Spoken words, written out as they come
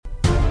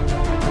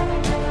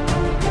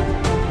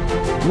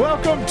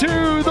Welcome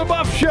to the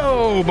Buff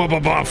Show,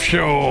 Buff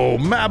Show.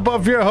 Matt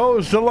Buff, your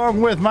host,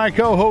 along with my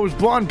co-host,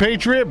 Blonde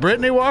Patriot,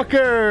 Brittany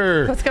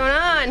Walker. What's going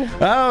on?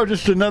 Oh,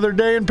 just another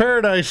day in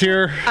paradise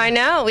here. I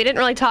know. We didn't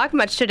really talk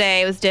much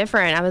today. It was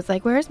different. I was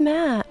like, where's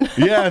Matt?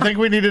 Yeah, I think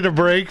we needed a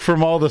break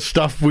from all the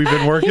stuff we've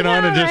been working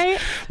on. And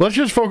let's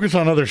just focus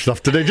on other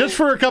stuff today, just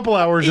for a couple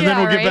hours, and then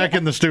we'll get back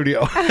in the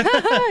studio.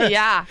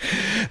 Yeah.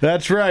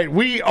 That's right.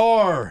 We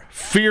are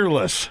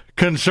fearless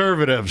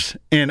conservatives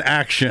in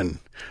action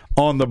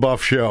on the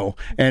Buff Show.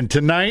 And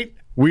tonight,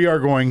 we are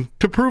going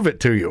to prove it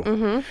to you.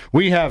 Mm-hmm.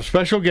 We have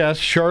special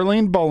guest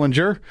Charlene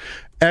Bollinger.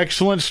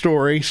 Excellent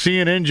story.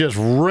 CNN just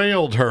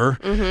railed her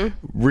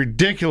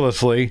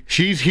ridiculously.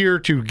 She's here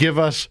to give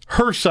us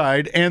her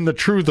side and the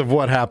truth of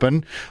what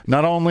happened,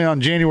 not only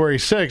on January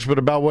 6th, but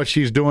about what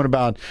she's doing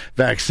about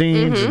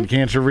vaccines and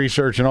cancer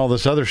research and all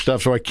this other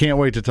stuff. So I can't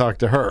wait to talk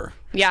to her.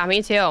 Yeah,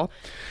 me too.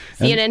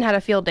 CNN had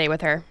a field day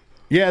with her.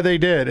 Yeah, they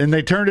did. And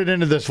they turned it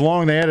into this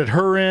long. They added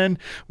her in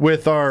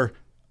with our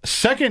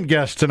second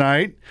guest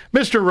tonight.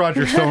 Mr.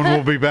 Roger Stone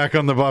will be back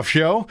on the Buff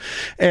Show.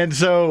 And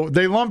so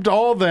they lumped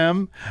all of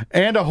them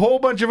and a whole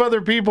bunch of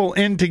other people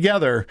in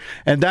together.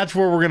 And that's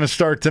where we're going to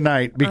start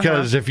tonight.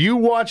 Because if you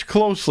watch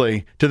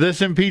closely to this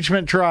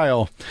impeachment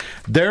trial,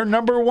 their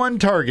number one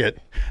target,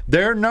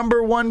 their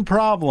number one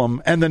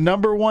problem, and the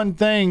number one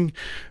thing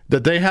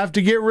that they have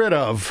to get rid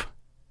of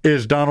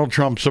is Donald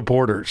Trump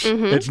supporters.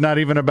 It's not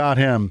even about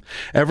him.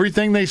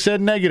 Everything they said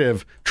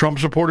negative, Trump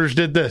supporters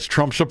did this,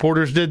 Trump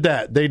supporters did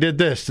that, they did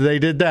this, they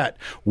did that.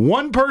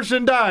 One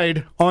person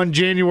died on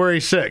January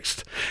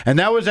 6th, and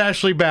that was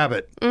Ashley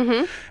Babbitt.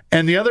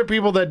 And the other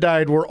people that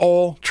died were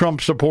all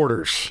Trump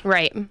supporters.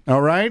 Right.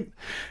 All right?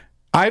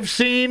 I've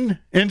seen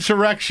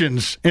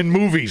insurrections in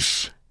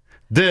movies.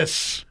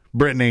 This,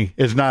 Brittany,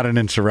 is not an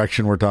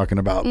insurrection we're talking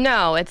about.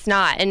 No, it's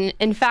not. And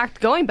in fact,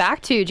 going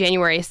back to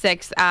January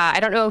 6th, I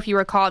don't know if you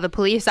recall the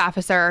police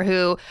officer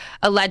who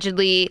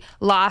allegedly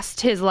lost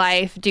his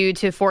life due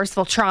to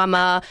forceful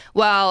trauma.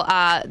 Well,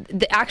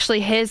 actually,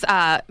 his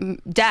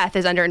death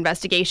is under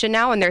investigation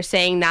now, and they're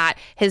saying that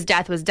his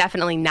death was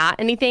definitely not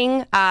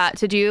anything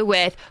to do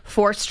with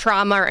forced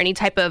trauma or any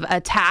type of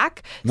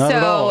attack. Not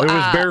at all. It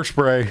was bear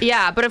spray.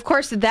 Yeah, but of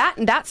course,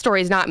 that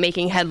story is not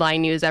making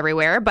headline news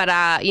everywhere. But,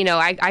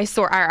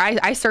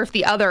 I surfed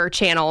the other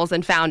channels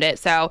and found it.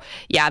 So,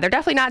 yeah, they're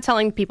definitely not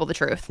telling people the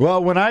truth.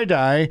 Well, when I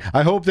die,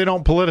 I hope they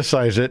don't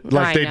politicize it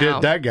like they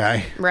did that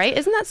guy. Right?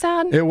 Isn't that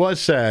sad? It was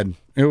sad.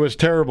 It was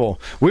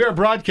terrible. We are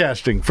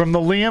broadcasting from the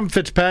Liam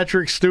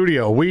Fitzpatrick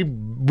studio. We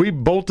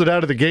bolted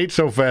out of the gate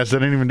so fast I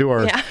didn't even do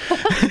our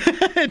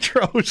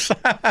intros.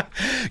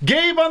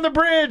 Gabe on the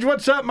bridge.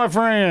 What's up, my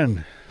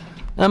friend?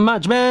 Not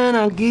much, man.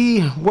 I'm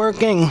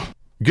working.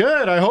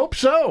 Good, I hope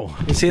so.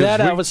 You see that?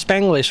 That was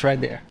Spanglish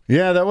right there.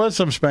 Yeah, that was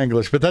some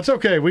Spanglish, but that's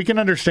okay. We can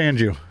understand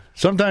you.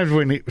 Sometimes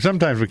we can't.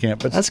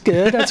 But that's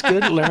good. That's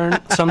good. Learn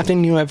something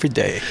new every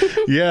day.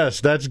 Yes,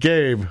 that's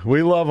Gabe.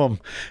 We love him.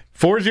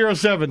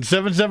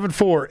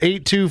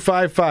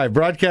 407-774-8255.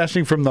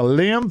 Broadcasting from the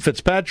Liam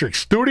Fitzpatrick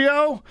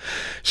studio.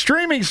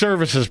 Streaming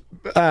services,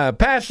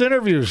 past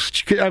interviews.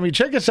 I mean,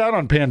 check us out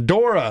on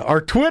Pandora.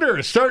 Our Twitter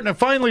is starting to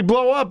finally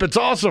blow up. It's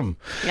awesome.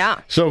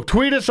 Yeah. So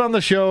tweet us on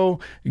the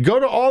show. Go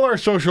to all our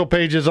social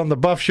pages on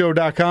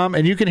thebuffshow.com,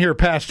 and you can hear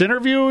past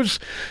interviews,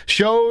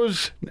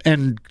 shows,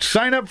 and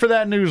sign up for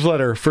that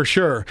newsletter for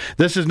sure.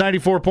 This is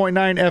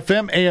 94.9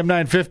 FM, AM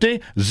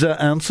 950, The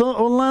Answer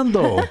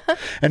Orlando.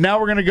 And now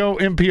we're going to go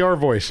NPR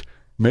voice.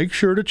 Make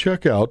sure to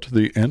check out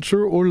The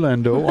Answer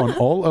Orlando on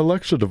all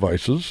Alexa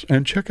devices,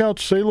 and check out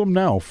Salem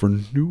Now for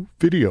new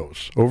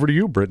videos. Over to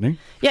you, Brittany.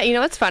 Yeah, you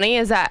know what's funny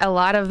is that a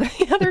lot of the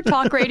other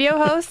talk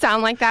radio hosts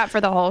sound like that for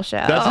the whole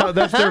show.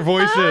 That's their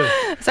voices.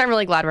 So I'm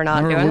really glad we're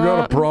not doing that. We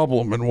got a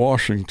problem in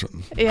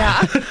Washington.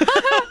 Yeah.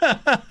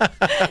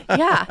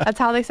 Yeah, that's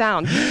how they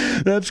sound.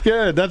 That's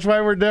good. That's why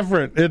we're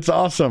different. It's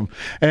awesome.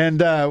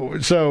 And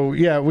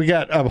we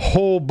got a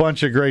whole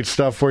bunch of great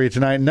stuff for you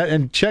tonight.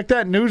 And check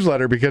that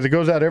newsletter because it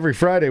goes out every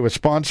Friday with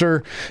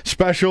sponsor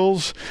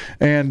specials.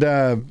 And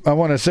I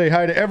want to say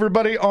hi to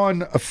everybody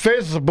on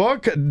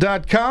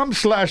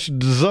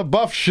Facebook.com/The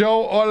Buff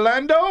Show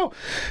Orlando.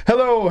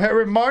 Hello,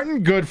 Harry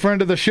Martin, good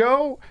friend of the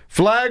show.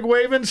 Flag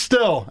waving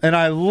still. And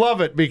I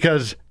love it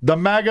because the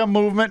MAGA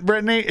movement,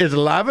 Brittany, is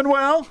alive and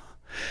well.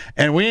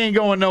 And we ain't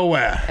going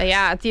nowhere.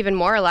 Yeah, it's even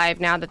more alive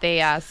now that they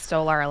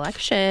stole our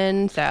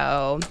election.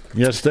 So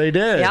yes, they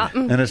did. Yeah.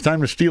 And it's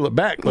time to steal it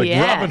back, like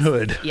Robin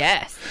Hood.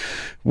 Yes.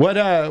 What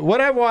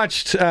I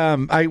watched,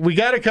 we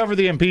got to cover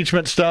the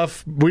impeachment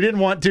stuff. We didn't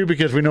want to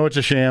because we know it's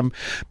a sham,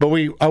 but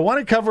I want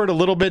to cover it a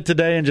little bit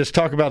today and just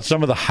talk about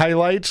some of the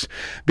highlights,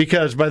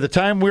 because by the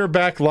time we're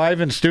back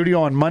live in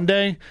studio on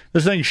Monday,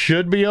 this thing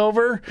should be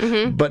over.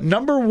 But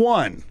number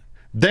one,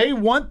 they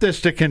want this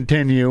to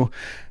continue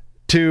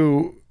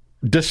to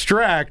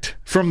distract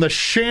from the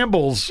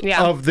shambles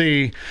of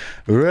the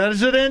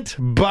President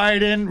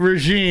Biden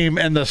regime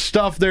and the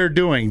stuff they're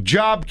doing.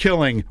 Job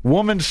killing,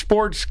 women's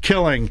sports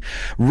killing,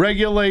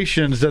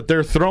 regulations that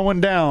they're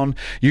throwing down.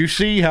 You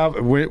see how,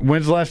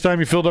 when's the last time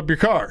you filled up your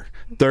car?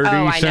 30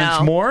 I cents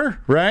know. more,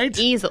 right?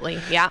 Easily,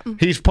 yeah.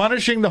 He's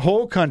punishing the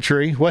whole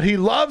country. What he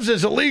loves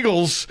is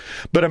illegals,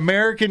 but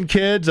American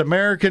kids,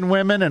 American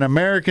women, and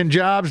American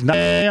jobs not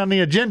on the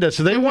agenda.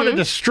 So they want to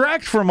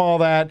distract from all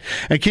that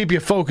and keep you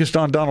focused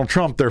on Donald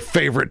Trump, their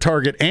favorite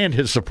target, and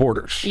his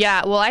supporters.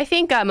 Yeah, well, I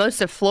think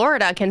most of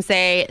Florida can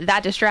say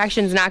that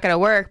distraction's not going to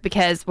work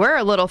because we're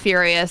a little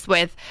furious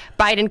with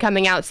Biden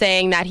coming out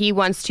saying that he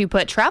wants to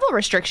put travel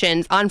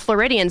restrictions on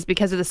Floridians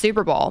because of the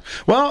Super Bowl.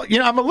 Well,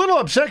 I'm a little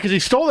upset because he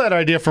stole that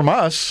idea from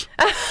us.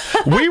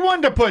 We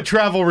wanted to put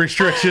travel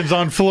restrictions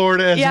on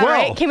Florida as Yeah, well.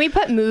 right. Can we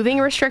put moving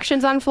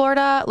restrictions on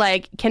Florida?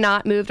 Like,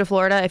 cannot move to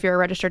Florida if you're a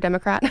registered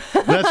Democrat?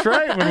 That's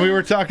right. When we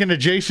were talking to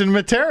Jason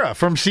Matera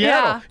from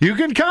Seattle, you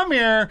can come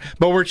here,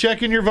 but we're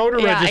checking your voter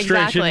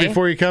registration exactly.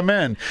 before you come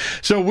in.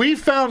 So we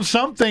found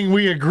something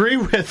we agree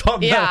with on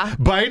the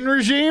Biden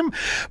regime,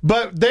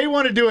 but they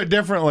want to do it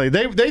differently.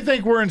 They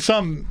think we're in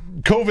some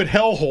COVID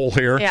hellhole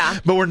here,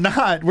 but we're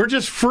not. We're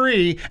just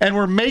free, and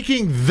we're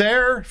making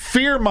their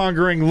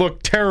fear-mongering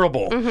look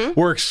terrible.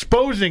 We're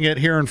exposing it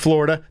here in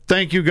Florida.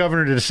 Thank you,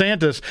 Governor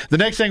DeSantis. The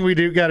next thing we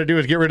got to do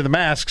is get rid of the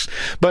masks.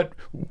 But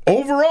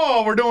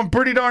overall, we're doing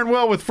pretty darn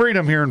well with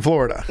freedom here in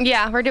Florida.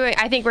 Yeah,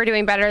 I think we're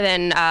doing better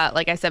than,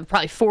 like I said,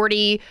 probably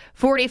 40,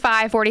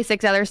 45,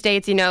 46 other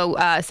states.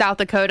 South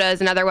Dakota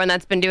is another one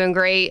that's been doing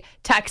great.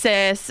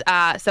 Texas.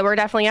 So we're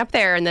definitely up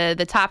there in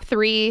the top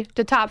 3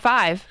 to top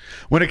 5.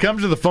 When it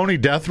comes to the phony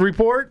death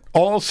report,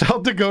 all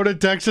South Dakota,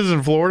 Texas,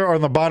 and Florida are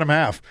in the bottom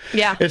half.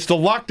 Yeah. It's the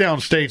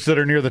lockdown states that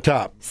are near the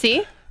top.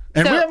 See?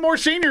 And we have more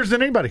seniors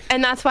than anybody.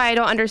 And that's why I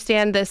don't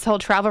understand this whole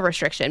travel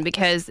restriction,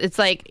 because it's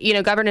like,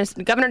 Governor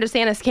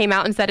DeSantis came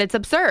out and said it's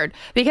absurd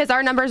because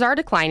our numbers are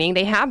declining.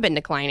 They have been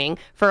declining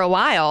for a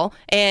while,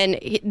 and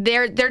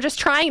they're just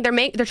trying to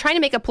make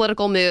a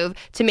political move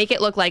to make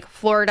it look like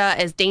Florida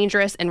is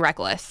dangerous and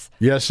reckless.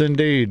 Yes,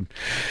 indeed.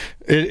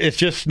 It's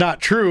just not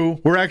true.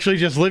 We're actually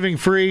just living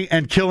free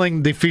and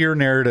killing the fear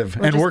narrative.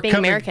 We're being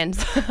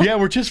Americans. Yeah,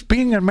 we're just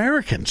being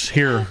Americans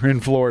here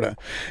in Florida.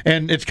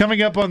 And it's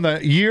coming up on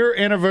the year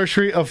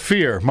anniversary of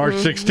fear, March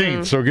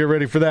 16th. So get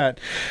ready for that.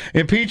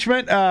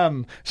 Impeachment.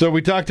 So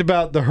we talked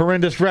about the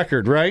horrendous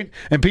record, right?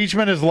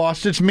 Impeachment has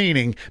lost its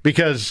meaning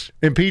because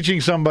impeaching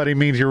somebody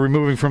means you're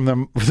removing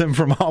them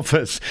from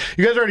office.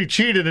 You guys already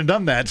cheated and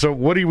done that. So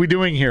what are we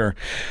doing here?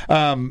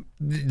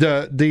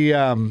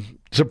 The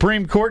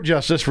Supreme Court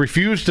justice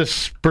refused to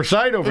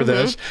preside over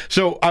this.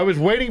 So I was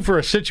waiting for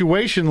a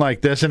situation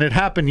like this, and it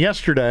happened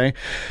yesterday.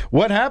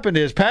 What happened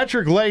is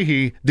Patrick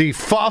Leahy, the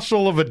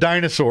fossil of a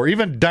dinosaur,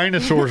 even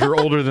dinosaurs are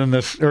older than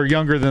this or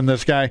younger than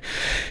this guy.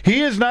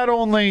 He is not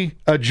only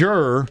a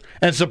juror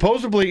and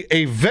supposedly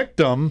a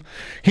victim,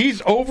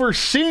 he's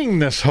overseeing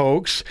this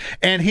hoax,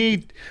 and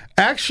he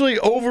actually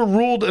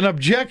overruled an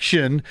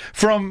objection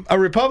from a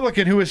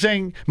Republican who was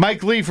saying,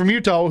 Mike Lee from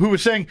Utah, who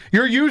was saying,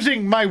 you're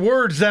using my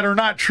words that are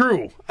not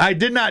true. I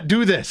did not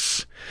do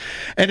this.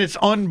 And it's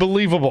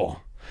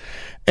unbelievable.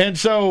 And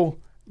so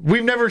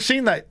we've never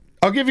seen that.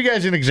 I'll give you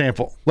guys an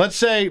example. Let's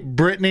say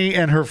Brittany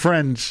and her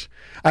friends,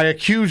 I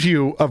accuse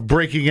you of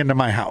breaking into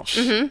my house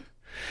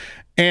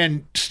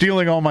and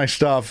stealing all my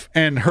stuff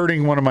and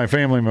hurting one of my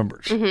family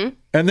members.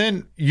 And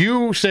then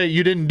you say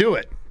you didn't do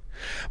it.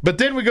 But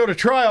then we go to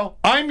trial.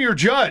 I'm your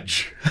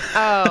judge.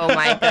 Oh,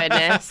 my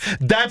goodness.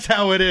 That's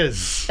how it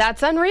is.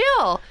 That's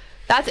unreal.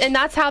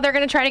 That's how they're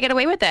going to try to get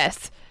away with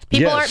this.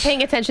 People aren't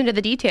paying attention to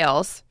the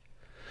details.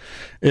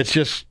 It's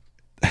just,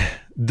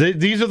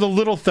 these are the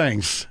little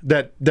things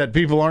that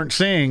people aren't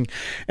seeing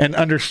and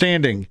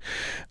understanding.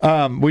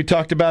 We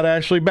talked about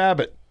Ashley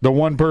Babbitt, the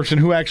one person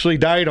who actually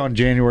died on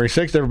January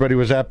 6th. Everybody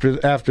was after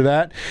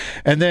that.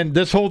 And then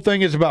this whole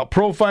thing is about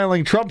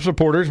profiling Trump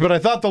supporters, but I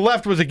thought the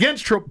left was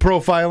against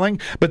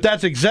profiling, but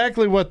that's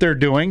exactly what they're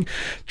doing.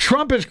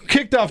 Trump has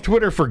kicked off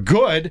Twitter for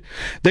good.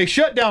 They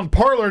shut down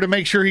Parler to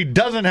make sure he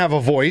doesn't have a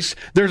voice.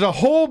 There's a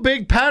whole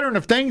big pattern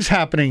of things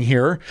happening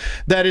here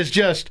that is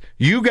just,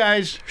 you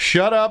guys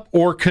shut up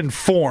or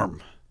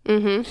conform.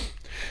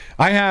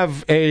 I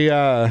have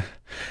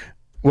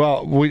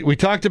we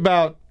talked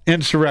about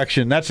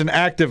insurrection. That's an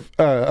act of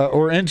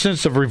or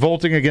instance of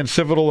revolting against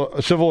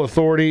civil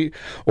authority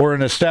or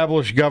an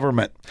established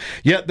government.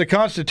 Yet the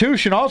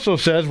Constitution also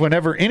says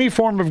whenever any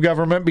form of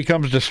government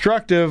becomes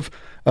destructive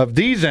of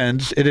these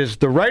ends, it is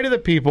the right of the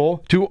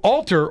people to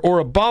alter or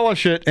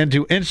abolish it and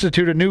to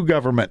institute a new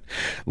government,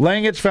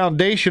 laying its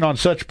foundation on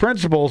such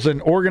principles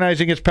and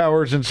organizing its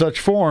powers in such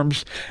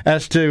forms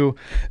as to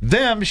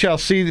them shall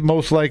see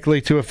most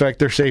likely to affect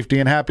their safety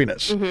and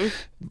happiness.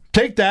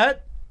 Take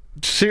that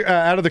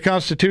out of the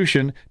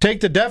Constitution, take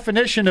the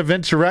definition of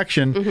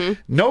insurrection.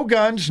 No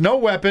guns, no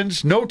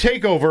weapons, no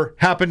takeover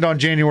happened on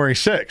January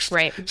 6th.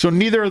 Right. So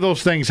neither of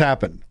those things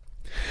happened.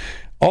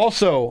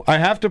 Also, I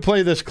have to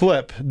play this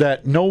clip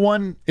that no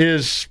one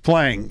is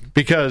playing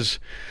because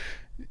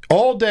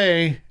all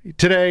day,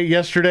 today,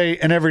 yesterday,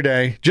 and every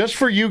day, just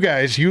for you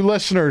guys, you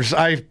listeners,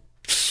 I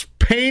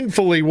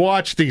painfully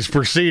watch these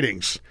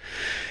proceedings.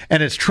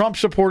 And it's Trump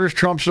supporters,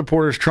 Trump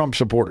supporters, Trump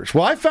supporters.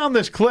 Well, I found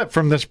this clip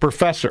from this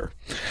professor.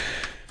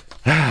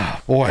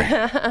 Boy.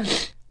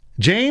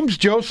 James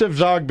Joseph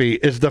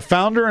Zogby is the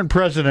founder and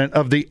president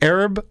of the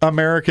Arab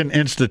American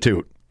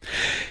Institute.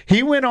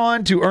 He went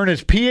on to earn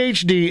his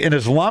Ph.D. in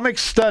Islamic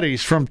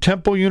Studies from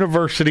Temple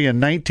University in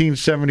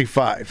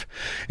 1975.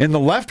 In the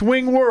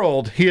left-wing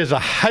world, he is a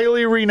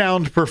highly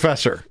renowned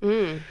professor.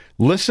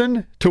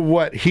 Listen to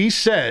what he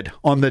said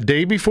on the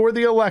day before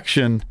the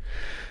election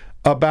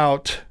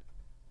about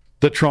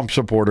the Trump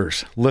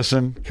supporters.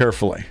 Listen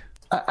carefully.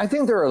 I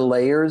think there are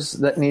layers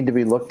that need to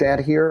be looked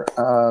at here.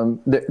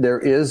 There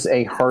is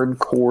a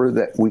hardcore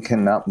that we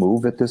cannot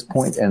move at this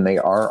point, and they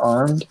are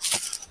armed,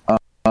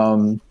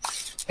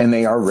 and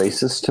they are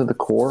racist to the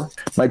core.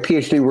 My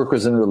PhD work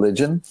was in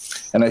religion,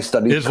 and I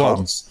studied Islam.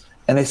 cults,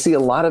 and I see a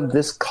lot of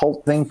this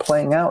cult thing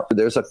playing out.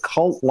 There's a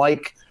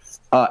cult-like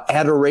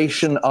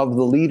adoration of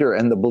the leader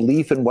and the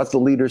belief in what the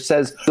leader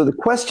says. So the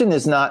question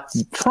is not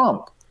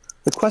Trump.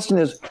 The question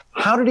is,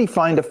 how did he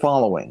find a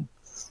following?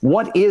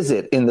 What is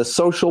it in the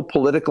social,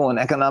 political, and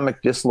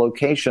economic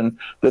dislocation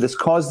that has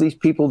caused these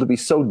people to be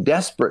so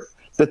desperate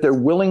that they're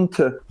willing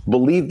to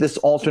believe this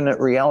alternate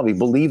reality,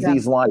 believe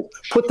these lies,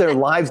 put their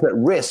lives at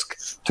risk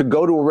to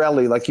go to a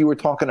rally like you were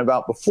talking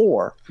about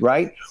before,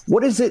 right?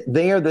 What is it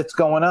there that's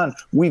going on?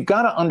 We've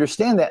got to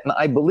understand that, and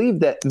I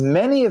believe that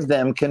many of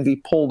them can be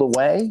pulled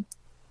away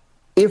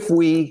if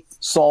we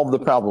solve the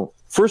problem.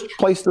 First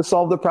place to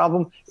solve the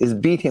problem is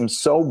beat him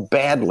so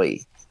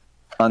badly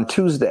on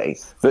Tuesday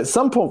that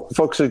some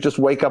folks would just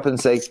wake up and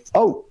say,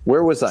 "Oh,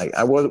 where was I?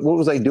 What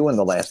was I doing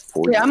the last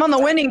 4 years?" Yeah, I'm on the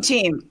winning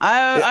team.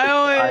 I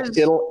always.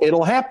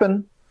 It'll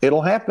happen.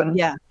 It'll happen.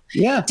 Yeah.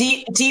 Yeah. Do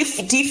you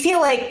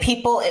feel like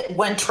people,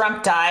 when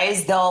Trump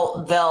dies,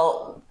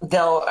 they'll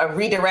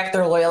redirect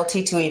their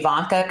loyalty to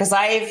Ivanka? Because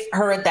I've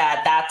heard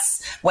that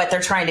that's what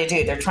they're trying to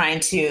do. They're trying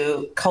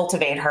to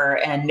cultivate her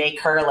and make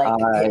her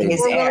like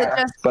his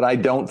heir. But I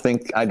don't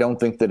think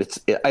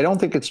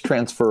that it's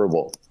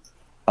transferable.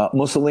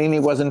 Mussolini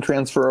wasn't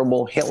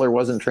transferable. Hitler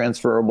wasn't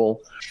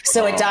transferable.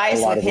 So it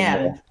dies with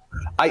him.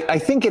 I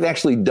think it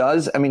actually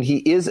does. I mean, he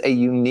is a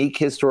unique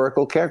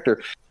historical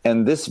character.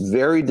 And this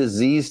very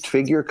diseased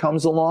figure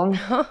comes along.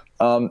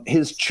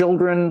 His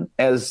children,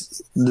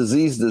 as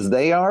diseased as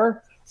they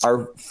are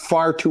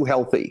far too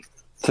healthy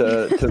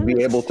to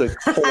be able to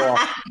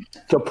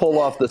pull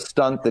off the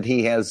stunt that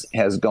he has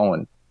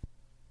going.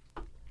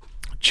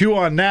 Chew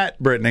on that,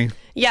 Brittany.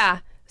 Yeah.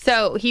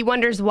 So he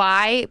wonders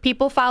why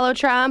people follow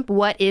Trump.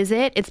 What is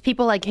it? It's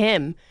people like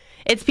him.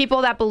 It's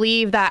people that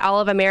believe that all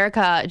of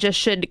America just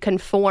should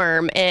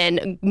conform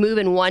and move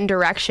in one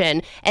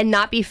direction and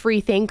not be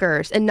free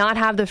thinkers and not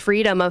have the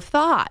freedom of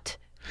thought.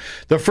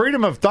 The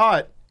freedom of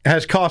thought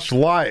has cost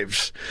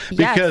lives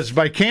because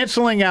by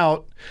canceling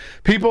out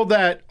people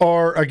that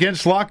are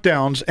against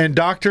lockdowns and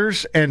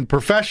doctors and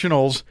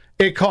professionals,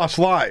 it costs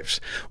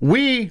lives.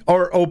 We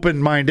are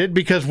open-minded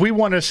because we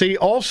want to see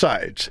all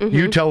sides.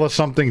 You tell us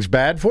something's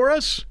bad for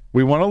us,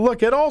 we want to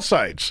look at all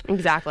sides.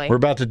 Exactly. We're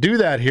about to do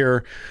that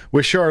here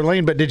with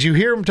Charlene, but did you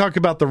hear him talk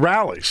about the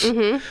rallies?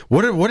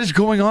 What is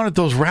going on at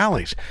those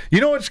rallies?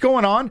 You know what's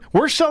going on?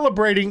 We're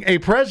celebrating a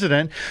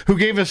president who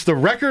gave us the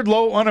record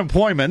low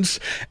unemployments,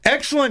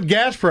 excellent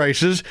gas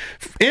prices,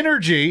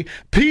 energy,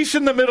 peace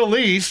in the Middle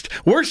East.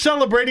 We're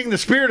celebrating the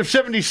spirit of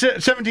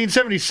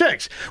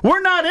 1776.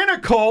 We're not in a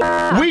cult.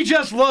 We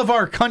just love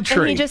our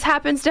country. And he just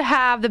happens to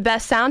have the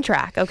best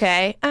soundtrack,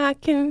 okay? I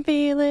can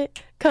feel it.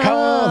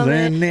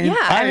 Calling in. Yeah,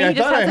 I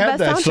thought I had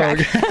that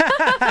song.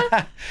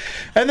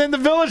 And then the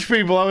Village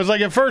People, I was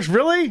like, at first,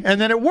 really?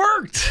 And then it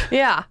worked.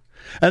 Yeah.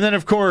 And then,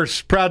 of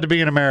course, proud to be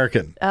an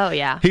American. Oh,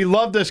 yeah. He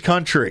loved this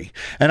country.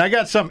 And I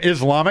got some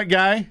Islamic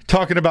guy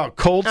talking about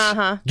cults.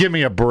 Give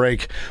me a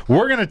break.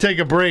 We're going to take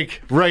a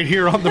break right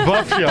here on The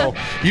Buff Show.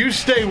 You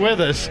stay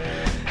with us.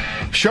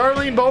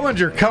 Charlene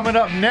Bollinger coming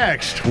up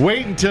next.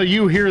 Wait until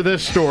you hear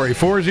this story.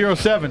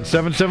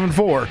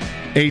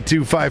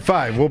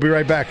 407-774-8255. We'll be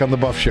right back on The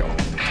Buff Show.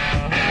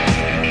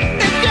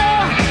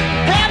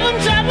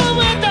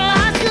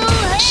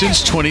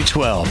 Since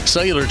 2012,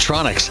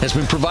 Cellulartronics has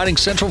been providing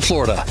Central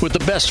Florida with the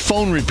best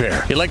phone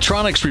repair,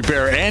 electronics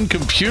repair, and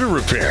computer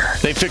repair.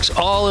 They fix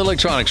all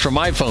electronics from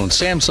iPhone,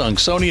 Samsung,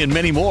 Sony, and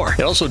many more.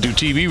 They also do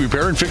TV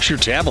repair and fix your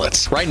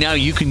tablets. Right now,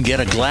 you can get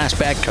a glass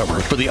back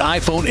cover for the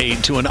iPhone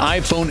 8 to an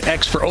iPhone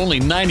X for only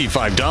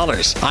 $95.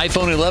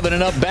 iPhone 11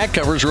 and up back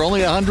covers are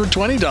only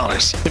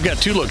 $120. They've got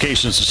 2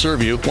 locations to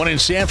serve you, one in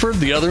Sanford,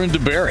 the other in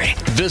DeBerry.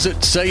 Visit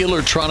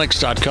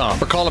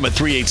Cellulartronics.com or call them at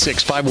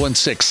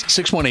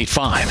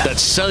 386-516-6185.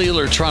 That's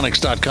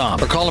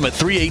Cellulartronics.com or call them at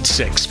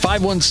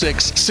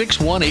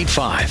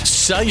 386-516-6185.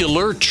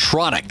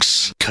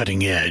 Cellulartronics.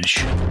 Cutting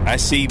edge. I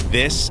see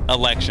this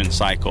election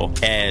cycle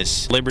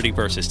as liberty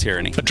versus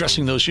tyranny.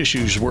 Addressing those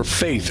issues where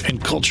faith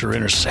and culture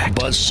intersect.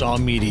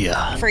 Buzzsaw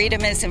Media.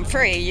 Freedom isn't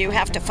free. You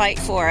have to fight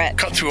for it.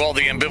 Cut through all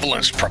the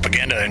ambivalence,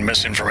 propaganda, and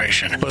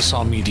misinformation.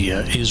 Buzzsaw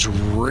Media is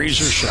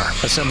razor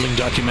sharp, assembling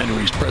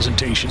documentaries,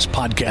 presentations,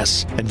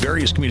 podcasts, and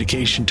various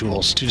communication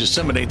tools to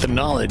disseminate the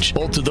knowledge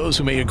both to those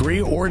who may agree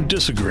or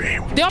disagree.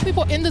 There are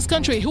people in this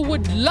country who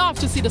would love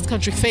to see this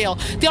country fail.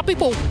 There are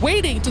people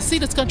waiting to see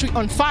this country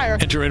on fire.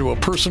 Enter into a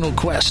personal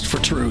quest for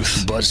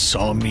truth.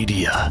 Buzzsaw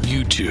Media,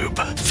 YouTube,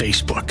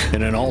 Facebook,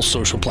 and in all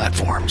social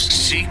platforms.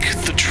 Seek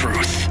the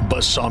truth.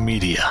 Buzzsaw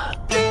Media.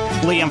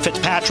 Liam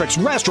Fitzpatrick's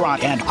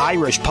Restaurant and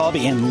Irish Pub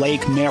in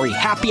Lake Mary.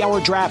 Happy hour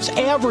drafts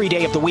every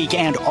day of the week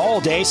and all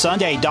day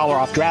Sunday. $1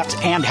 off drafts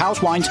and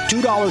house wines,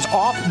 $2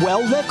 off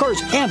well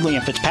liquors. And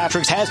Liam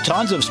Fitzpatrick's has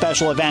tons of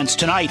special events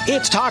tonight.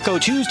 It's Taco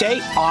Tuesday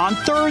on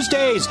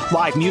Thursdays.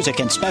 Live music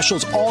and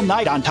specials all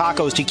night on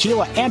tacos,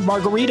 tequila, and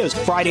margaritas.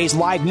 Fridays,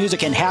 live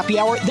music and happy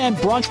hour, then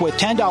brunch with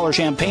 $10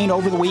 champagne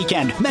over the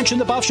weekend. Mention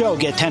the Buff Show.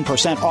 Get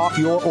 10% off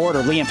your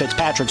order. Liam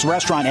Fitzpatrick's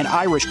Restaurant and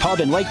Irish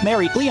Pub in Lake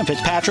Mary.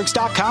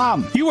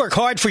 LiamFitzpatricks.com. You work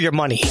hard for your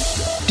money.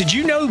 Did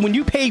you know when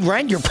you pay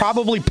rent, you're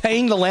probably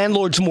paying the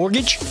landlord's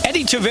mortgage?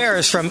 Eddie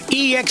Taveras from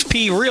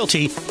eXp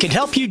Realty can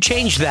help you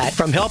change that,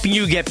 from helping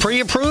you get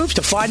pre-approved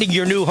to finding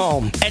your new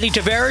home. Eddie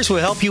Taveras will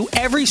help you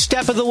every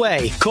step of the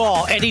way.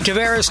 Call Eddie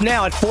Taveras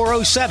now at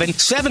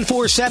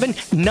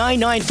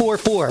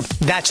 407-747-9944.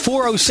 That's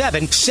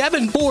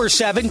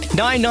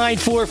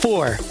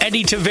 407-747-9944.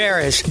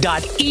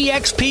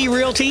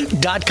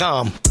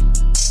 EddieTaveras.exprealty.com.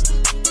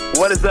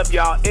 What is up,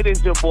 y'all? It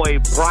is your boy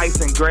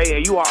Bryson Gray,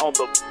 and you are on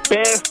the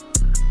best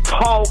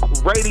talk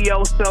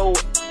radio show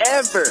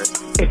ever.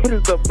 It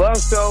is the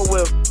Buff Show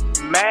with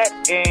Matt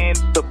and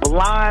the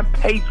Blind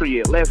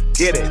Patriot. Let's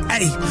get it.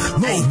 Hey,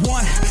 roll 1, 2,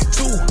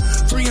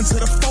 3 into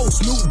the 4.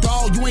 Snoop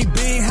Dogg, you ain't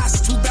been hot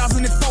since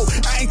 2004.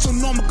 I ain't your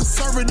normal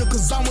conservative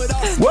because I'm with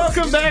all.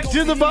 Welcome back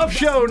to the Buff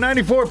Show,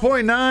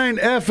 94.9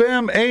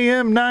 FM,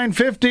 AM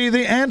 950.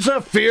 The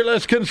answer,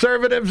 fearless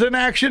conservatives in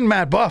action.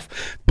 Matt Buff,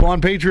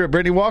 Blonde Patriot,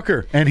 Brittany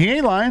Walker. And he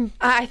ain't lying.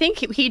 I think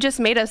he just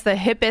made us the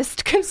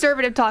hippest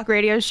conservative talk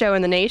radio show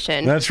in the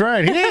nation. That's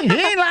right. He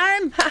ain't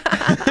lying.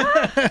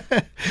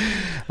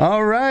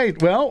 All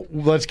right. Well,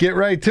 let's get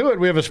right to it.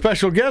 We have a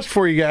special guest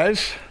for you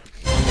guys.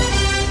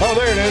 Oh,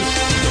 there it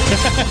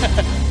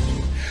is.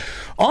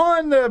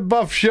 On the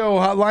Buff Show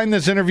hotline,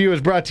 this interview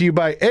is brought to you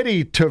by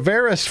Eddie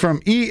Taveras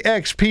from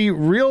eXp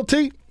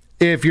Realty.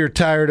 If you're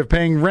tired of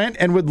paying rent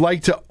and would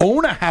like to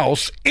own a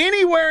house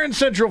anywhere in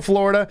Central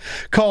Florida,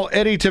 call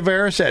Eddie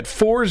Taveras at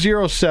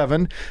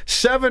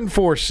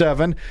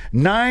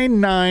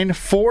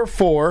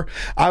 407-747-9944.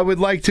 I would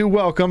like to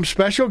welcome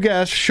special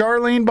guest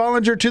Charlene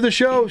Bollinger to the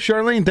show.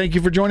 Charlene, thank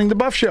you for joining the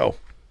Buff Show.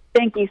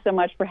 Thank you so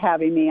much for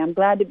having me. I'm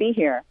glad to be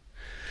here.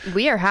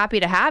 We are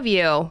happy to have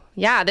you.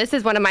 Yeah, this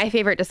is one of my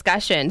favorite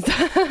discussions.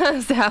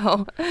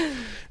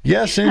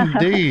 Yes,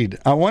 indeed.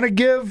 I want to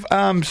give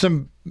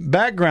some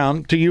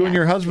background to you and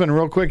your husband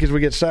real quick as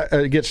we get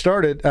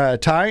started.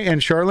 Ty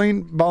and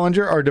Charlene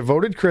Bollinger are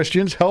devoted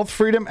Christians, health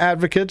freedom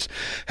advocates,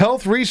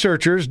 health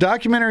researchers,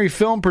 documentary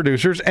film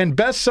producers, and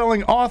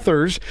best-selling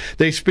authors.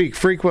 They speak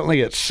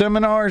frequently at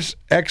seminars,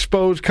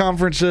 expos,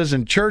 conferences,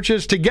 and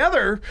churches.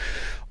 Together,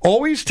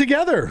 always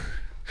together.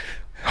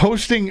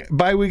 Hosting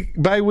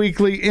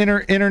bi-weekly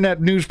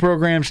internet news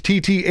programs,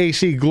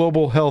 TTAC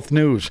Global Health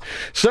News.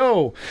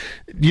 So,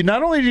 you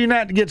not only do you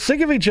not get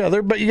sick of each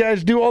other, but you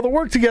guys do all the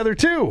work together,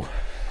 too.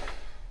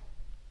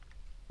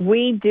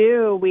 We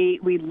do.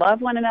 We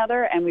love one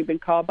another, and we've been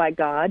called by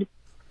God,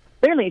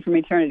 clearly from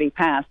eternity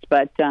past,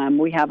 but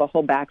we have a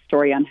whole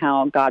backstory on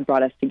how God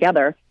brought us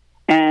together.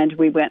 And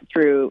we went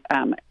through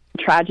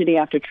tragedy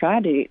after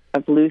tragedy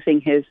of losing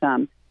his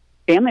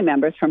family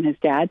members, from his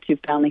dad to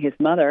finally his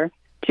mother,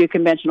 to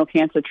conventional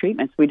cancer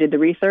treatments. We did the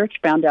research,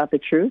 found out the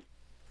truth,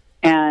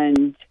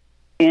 and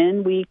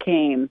in we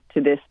came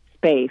to this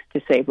space to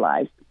save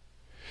lives.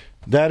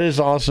 That is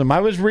awesome. I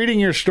was reading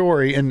your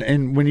story,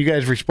 and when you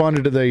guys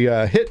responded to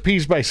the hit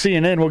piece by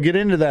CNN, we'll get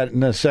into that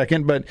in a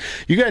second, but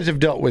you guys have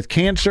dealt with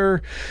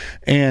cancer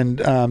and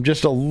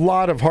just a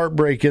lot of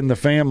heartbreak in the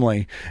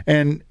family,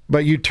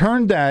 but you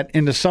turned that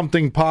into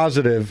something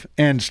positive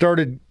and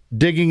started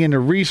digging into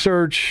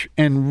research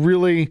and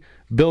really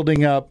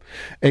building up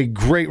a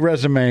great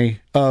resume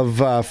of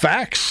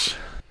facts.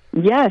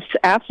 Yes,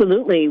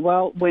 absolutely.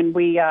 Well, when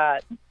we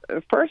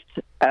first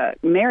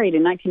married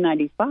in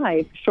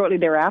 1995, shortly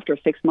thereafter,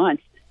 6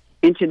 months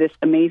into this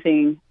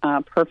amazing,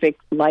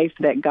 perfect life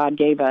that God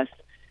gave us,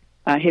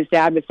 his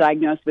dad was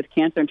diagnosed with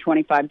cancer, and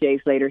 25 days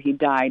later he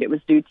died. It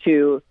was due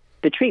to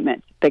the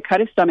treatment. They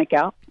cut his stomach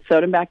out,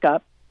 sewed him back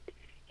up.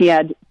 He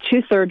had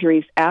 2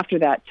 surgeries after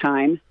that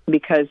time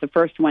because the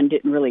first one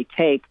didn't really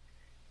take.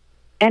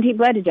 And he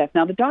bled to death.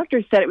 Now, the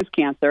doctors said it was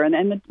cancer,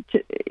 and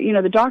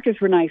the doctors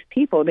were nice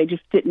people. They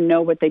just didn't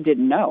know what they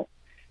didn't know.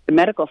 The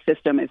medical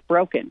system is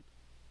broken,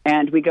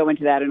 and we go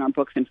into that in our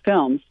books and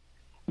films.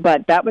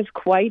 But that was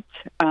quite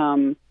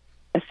a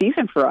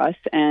season for us,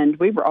 and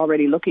we were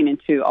already looking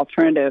into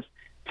alternative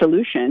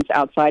solutions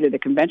outside of the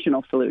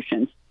conventional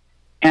solutions.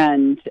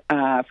 And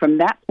from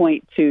that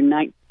point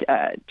to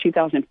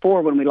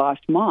 2004, when we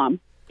lost Mom,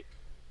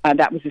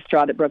 that was the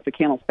straw that broke the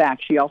camel's back.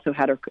 She also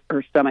had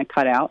her stomach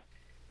cut out.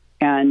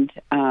 And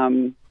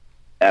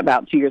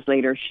about 2 years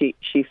later, she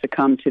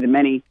succumbed to the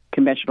many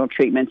conventional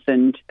treatments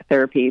and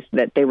therapies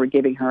that they were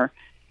giving her.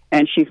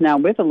 And she's now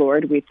with the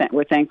Lord.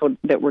 We're thankful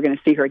that we're going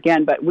to see her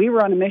again. But we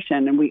were on a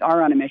mission, and we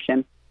are on a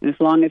mission. And as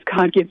long as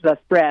God gives us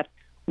breath,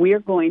 we are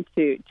going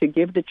to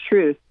give the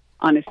truth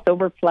on a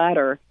silver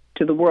platter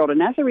to the world.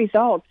 And as a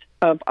result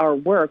of our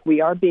work,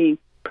 we are being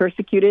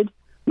persecuted,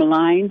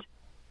 maligned,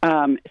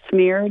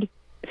 smeared,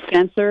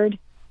 censored,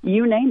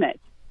 you name it.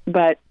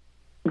 But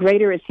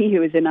greater is he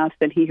who is in us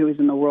than he who is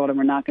in the world, and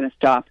we're not going to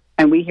stop.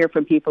 And we hear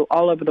from people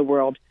all over the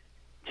world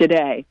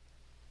today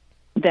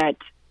that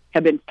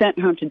have been sent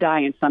home to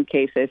die in some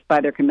cases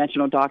by their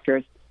conventional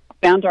doctors,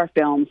 found our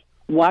films,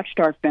 watched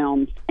our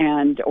films,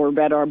 or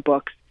read our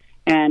books,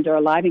 and are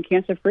alive and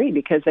cancer-free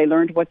because they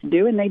learned what to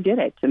do and they did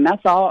it. And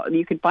that's all.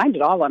 You can find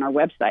it all on our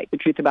website,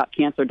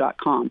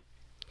 thetruthaboutcancer.com.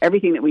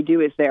 Everything that we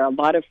do is there. A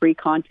lot of free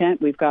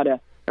content. We've got a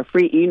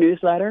free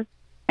e-newsletter.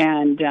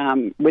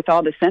 And with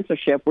all the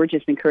censorship, we're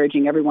just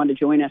encouraging everyone to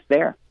join us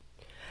there.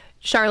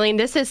 Charlene,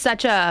 this is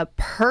such a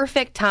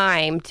perfect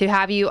time to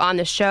have you on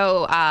the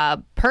show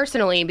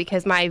personally,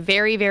 because my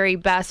very, very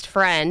best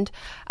friend,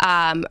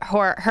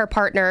 her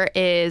partner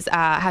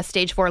has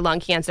stage 4 lung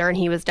cancer, and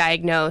he was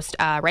diagnosed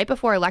right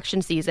before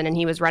election season, and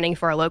he was running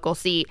for a local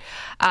seat.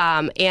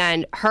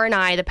 And her and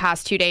I, the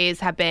past 2 days,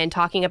 have been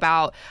talking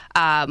about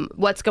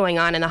what's going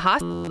on in the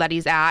hospital that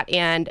he's at.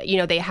 And,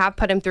 they have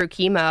put him through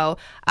chemo.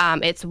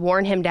 It's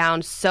worn him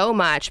down so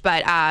much.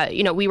 But,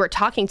 we were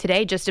talking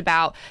today just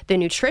about the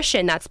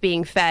nutrition that's being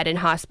fed in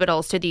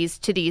hospitals to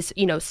these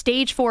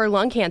stage 4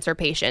 lung cancer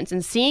patients,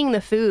 and seeing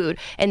the food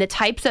and the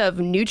types of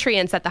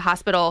nutrients that the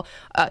hospital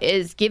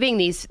is giving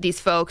these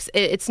folks.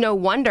 It's no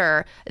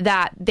wonder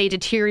that they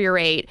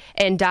deteriorate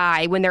and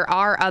die when there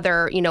are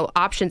other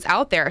options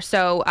out there.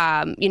 So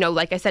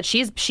like I said,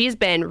 she's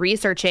been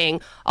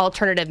researching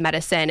alternative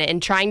medicine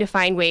and trying to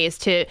find ways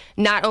to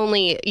not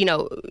only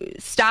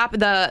stop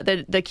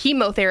the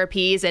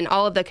chemotherapies and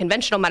all of the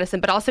conventional medicine,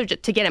 but also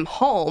to get him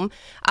home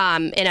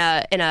in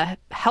a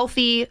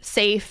healthy,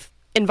 safe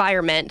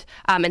environment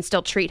and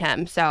still treat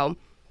him. So,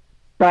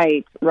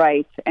 right.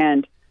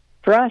 And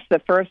for us, the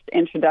first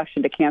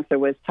introduction to cancer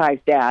was Ty's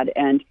dad,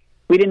 and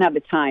we didn't have the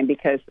time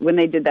because when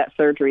they did that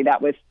surgery,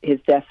 that was his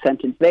death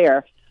sentence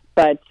there.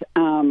 But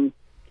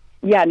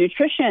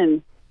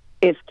nutrition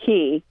is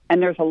key,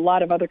 and there's a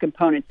lot of other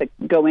components that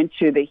go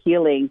into the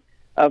healing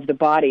of the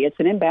body. It's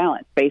an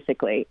imbalance,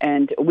 basically,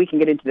 and we can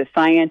get into the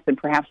science, and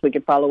perhaps we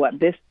could follow up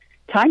this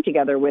time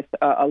together with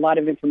a lot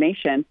of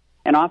information.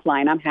 And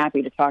offline, I'm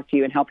happy to talk to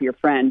you and help your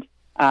friend.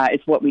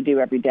 It's what we do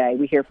every day.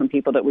 We hear from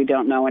people that we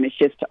don't know, and it's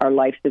just our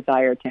life's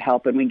desire to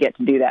help, and we get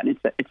to do that, and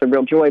it's a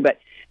real joy. But,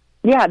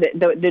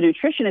 the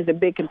nutrition is a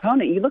big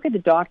component. You look at the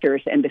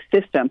doctors and the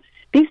system.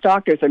 These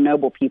doctors are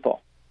noble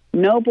people,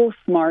 noble,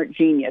 smart,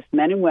 genius,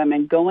 men and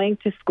women going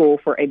to school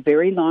for a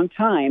very long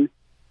time,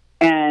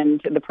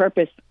 and the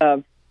purpose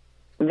of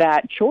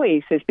that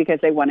choice is because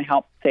they want to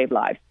help save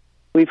lives.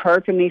 We've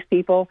heard from these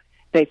people.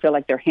 They feel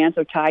like their hands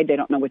are tied. They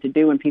don't know what to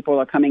do when people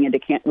are coming into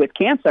with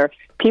cancer.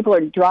 People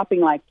are dropping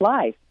like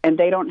flies, and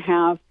they don't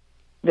have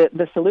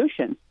the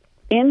solutions.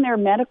 In their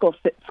medical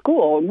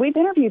school, we've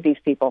interviewed these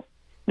people.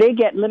 They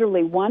get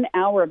literally 1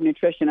 hour of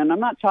nutrition, and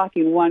I'm not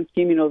talking one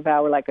cumulative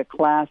hour like a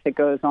class that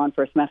goes on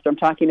for a semester. I'm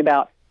talking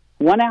about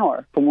 1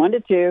 hour from 1 to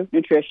 2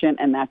 nutrition,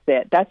 and that's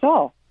it. That's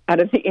all.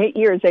 Out of the 8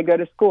 years they go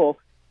to school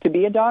to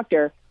be a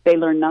doctor, they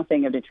learn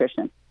nothing of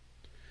nutrition.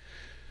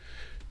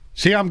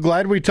 See, I'm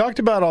glad we talked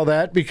about all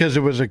that because it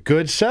was a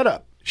good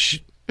setup.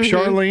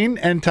 Charlene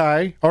and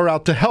Ty are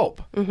out to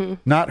help,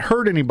 not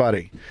hurt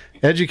anybody,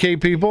 educate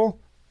people,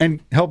 and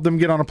help them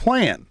get on a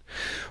plan.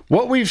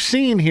 What we've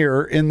seen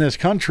here in this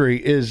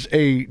country is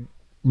a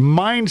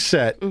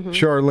mindset,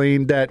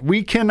 Charlene, that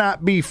we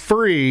cannot be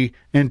free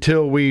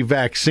until we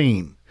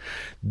vaccine.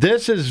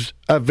 This is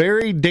a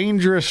very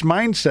dangerous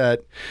mindset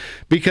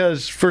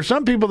because for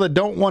some people that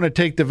don't want to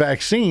take the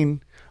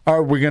vaccine,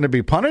 are we going to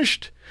be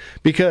punished?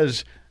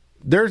 Because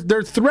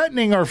they're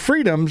threatening our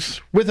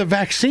freedoms with a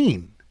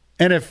vaccine.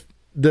 And if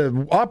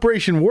the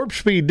Operation Warp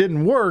Speed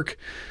didn't work,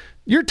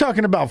 you're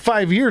talking about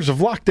 5 years of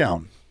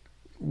lockdown.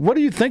 What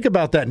do you think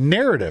about that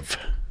narrative?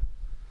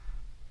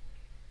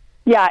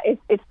 Yeah,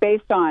 it's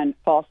based on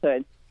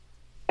falsehoods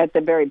at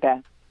the very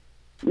best.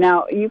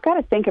 Now, you've got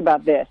to think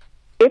about this.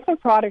 If a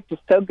product is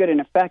so good and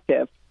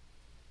effective,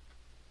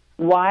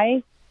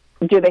 why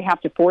do they have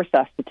to force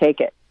us to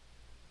take it?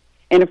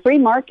 In a free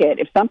market,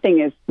 if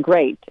something is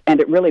great and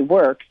it really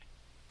works,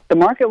 the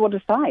market will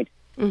decide.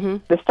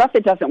 The stuff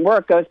that doesn't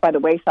work goes by the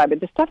wayside,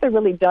 but the stuff that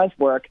really does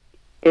work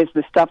is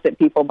the stuff that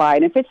people buy.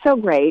 And if it's so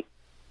great,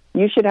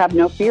 you should have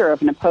no fear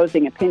of an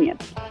opposing opinion.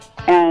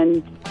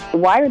 And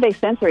why are they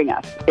censoring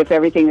us if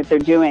everything that they're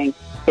doing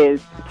is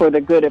for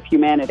the good of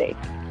humanity?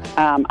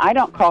 I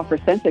don't call for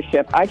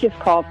censorship. I just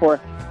call for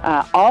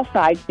all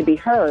sides to be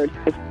heard.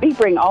 If we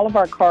bring all of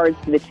our cards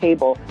to the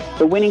table,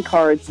 the winning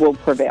cards will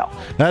prevail.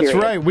 That's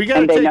period. right. We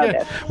got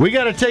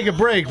to take a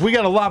break. We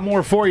got a lot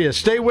more for you.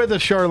 Stay with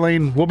us,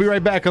 Charlene. We'll be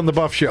right back on The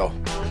Buff Show.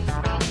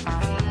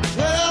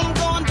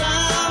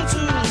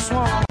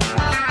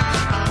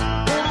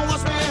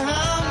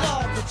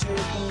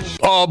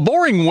 A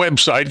boring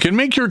website can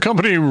make your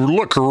company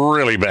look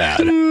really bad.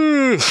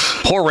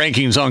 Poor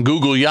rankings on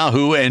Google,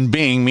 Yahoo, and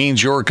Bing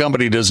means your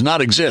company does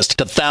not exist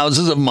to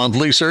thousands of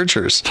monthly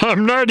searchers.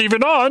 I'm not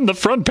even on the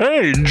front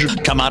page.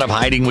 Come out of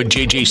hiding with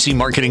JJC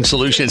Marketing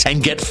Solutions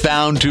and get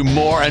found to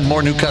more and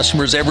more new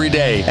customers every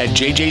day. At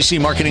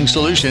JJC Marketing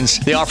Solutions,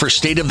 they offer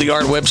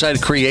state-of-the-art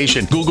website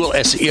creation, Google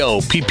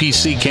SEO,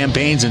 PPC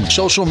campaigns, and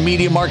social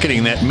media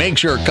marketing that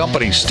makes your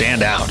company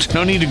stand out.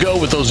 No need to go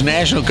with those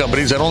national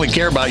companies that only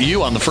care about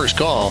you on the first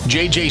call.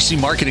 JJC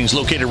Marketing is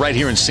located right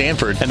here in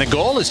Sanford, and the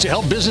goal is to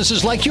help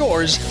businesses like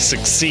yours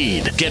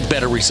succeed. Get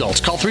better results.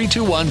 Call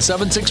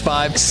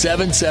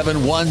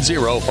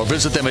 321-765-7710 or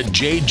visit them at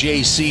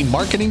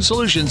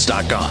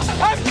jjcmarketingsolutions.com.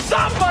 I'm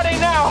somebody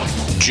now!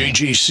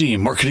 JJC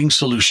Marketing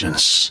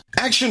Solutions.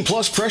 Action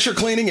Plus Pressure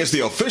Cleaning is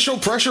the official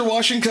pressure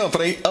washing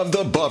company of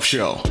The Buff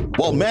Show.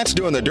 While Matt's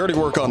doing the dirty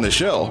work on the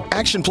show,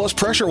 Action Plus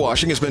Pressure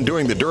Washing has been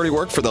doing the dirty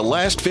work for the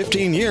last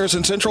 15 years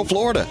in Central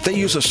Florida. They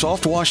use a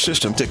soft wash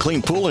system to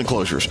clean pool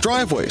enclosures,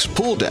 driveways,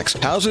 pool decks,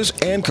 houses,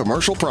 and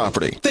commercial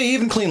property. They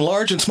even clean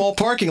large and small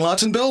parking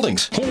lots and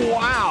buildings.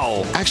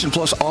 Wow! Action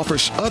Plus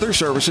offers other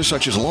services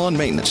such as lawn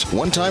maintenance,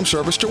 one-time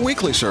service to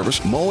weekly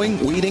service,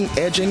 mowing, weeding,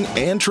 edging,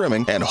 and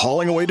trimming, and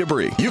hauling away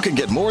debris. You can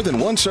get more than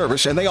one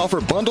service, and they offer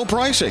bundle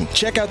pricing.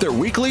 Check out their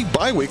weekly,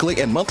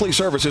 bi-weekly, and monthly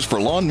services for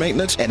lawn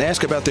maintenance and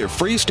ask about their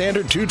free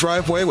standard 2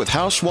 driveway with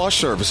house wash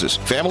services.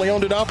 Family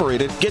owned and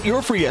operated. Get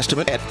your free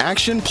estimate at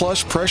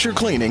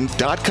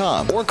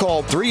actionpluspressurecleaning.com or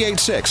call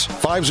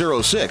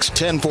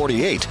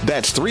 386-506-1048.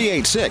 That's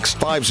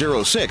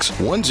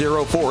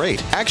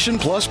 386-506-1048. Action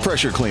Plus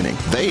Pressure Cleaning.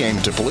 They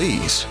aim to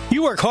please.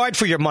 You work hard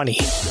for your money.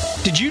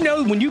 Did you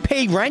know when you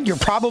pay rent, you're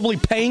probably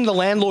paying the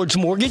landlord's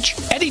mortgage?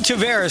 Eddie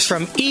Taveras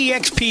from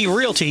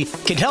eXp Realty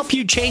can help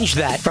you change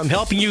that, from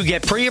helping you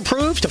get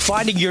pre-approved to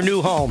finding your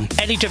new home.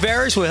 Eddie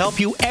Taveras will help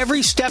you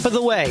every step of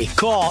the way.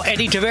 Call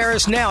Eddie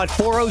Taveras now at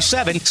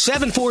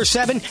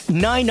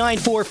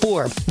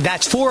 407-747-9944.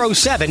 That's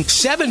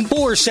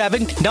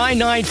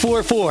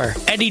 407-747-9944.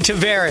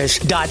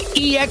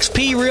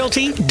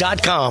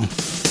 EddieTaveras.exprealty.com.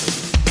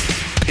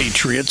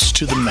 Patriots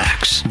to the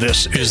max.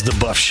 This is The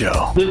Buff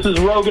Show. This is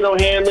Rogan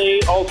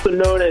O'Hanley, also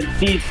known as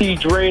DC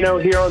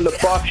Drano, here on The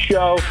Buff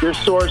Show, your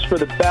source for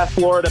the best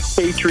Florida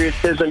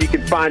patriotism you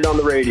can find on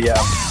the radio.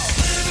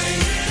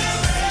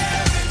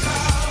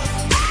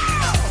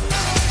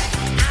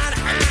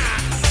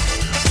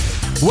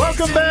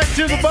 Welcome back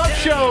to The Buff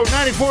Show,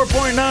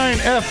 94.9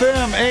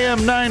 FM,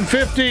 AM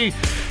 950.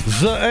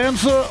 The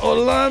answer,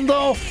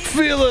 Orlando.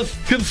 Fearless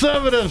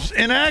conservatives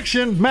in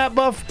action. Matt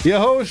Buff, your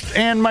host,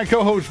 and my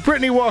co-host,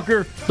 Brittany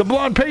Walker, the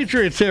Blonde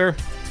Patriots here.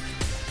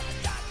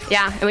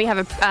 Yeah, and we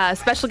have a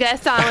special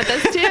guest on with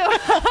us,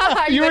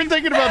 too. You were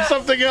thinking about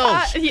something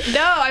else.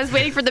 No, I was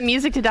waiting for the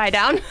music to die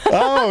down.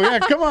 Oh, yeah,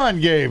 come on,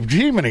 Gabe.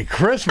 Jiminy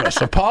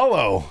Christmas,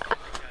 Apollo.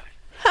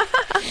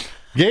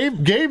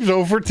 Gabe's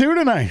 0 for 2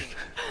 tonight.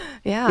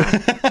 Yeah.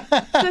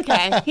 It's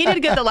okay. He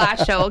did good the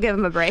last show. We'll give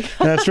him a break.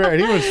 That's right.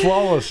 He was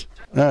flawless.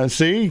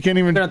 See, you can't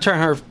even... I'm going to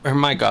turn her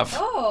mic off.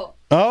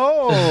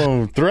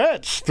 Oh,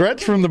 threats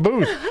from the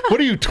booth. What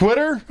are you,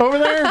 Twitter over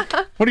there?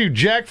 What are you,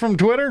 Jack from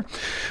Twitter?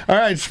 All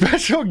right,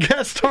 special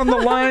guest on the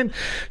line,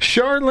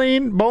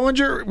 Charlene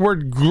Bollinger.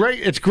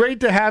 It's great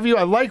to have you.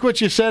 I like what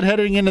you said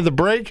heading into the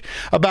break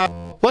about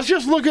let's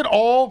just look at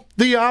all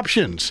the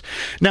options.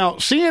 Now,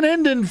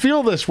 CNN didn't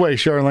feel this way,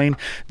 Charlene.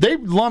 They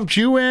lumped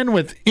you in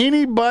with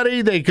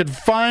anybody they could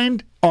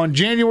find on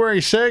January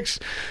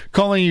 6th,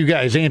 calling you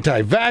guys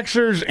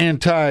anti-vaxxers,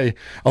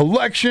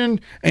 anti-election,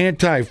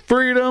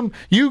 anti-freedom.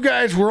 You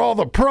guys were all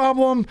the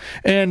problem,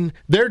 and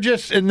they're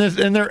just in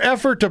their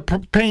effort to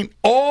paint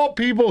all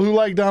people who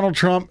like Donald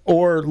Trump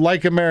or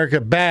like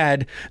America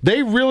bad.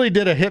 They really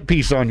did a hit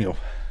piece on you.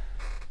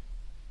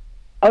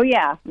 Oh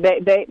yeah,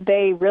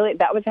 they really,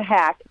 that was a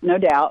hack, no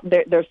doubt.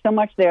 There's so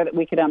much there that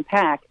we could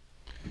unpack.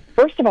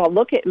 First of all,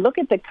 look at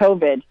the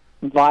COVID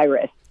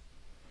virus.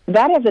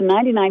 That has a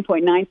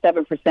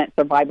 99.97%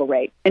 survival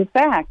rate. In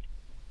fact,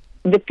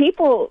 the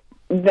people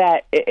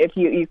that, if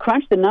you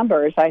crunch the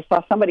numbers, I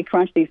saw somebody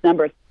crunch these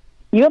numbers,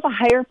 you have a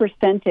higher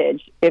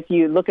percentage if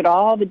you look at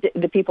all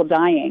the people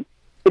dying.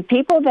 The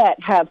people that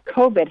have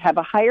COVID have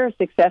a higher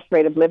success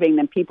rate of living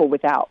than people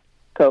without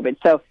COVID.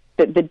 So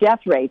the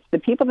death rates, the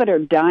people that are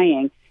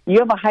dying, you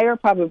have a higher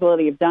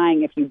probability of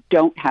dying if you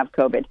don't have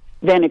COVID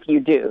than if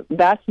you do.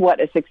 That's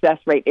what a success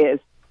rate is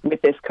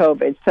with this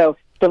COVID. So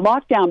the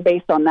lockdown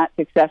based on that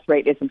success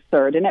rate is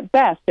absurd. And at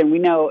best, and we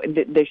know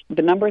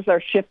the numbers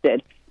are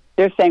shifted,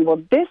 they're saying,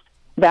 well, this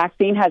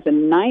vaccine has a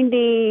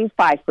 95%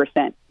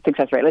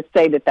 success rate. Let's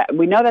say that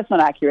we know that's not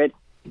accurate.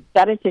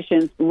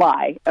 Statisticians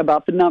lie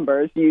about the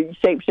numbers. You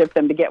shape-shift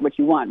them to get what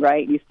you want,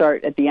 right? You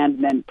start at the end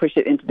and then push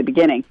it into the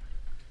beginning.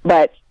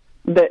 But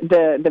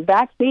the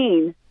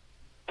vaccine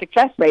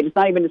success rate is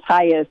not even as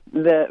high as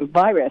the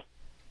virus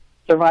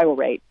survival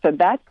rate. So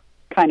that's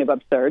kind of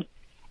absurd.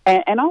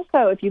 And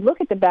also, if you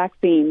look at the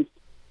vaccines,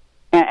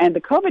 and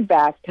the COVID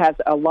vax has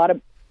a lot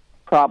of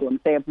problems.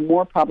 They have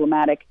more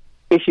problematic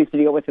issues to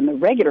deal with than the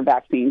regular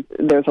vaccines.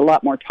 There's a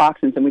lot more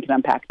toxins, and we can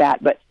unpack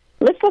that. But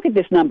let's look at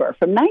this number.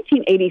 From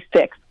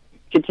 1986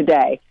 to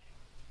today,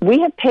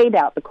 We have paid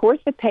out, the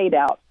courts have paid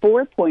out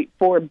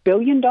 $4.4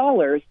 billion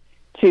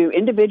to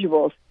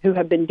individuals who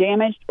have been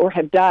damaged or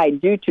have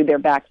died due to their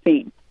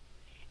vaccine.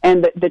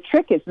 And the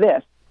trick is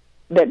this,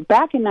 that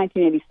back in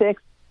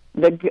 1986,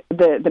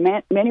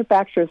 the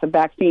manufacturers of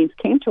vaccines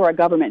came to our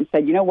government and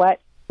said, you know what,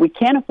 we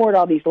can't afford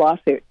all these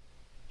lawsuits.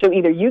 So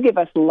either you give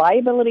us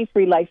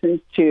liability-free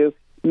license to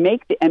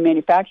make and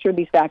manufacture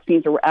these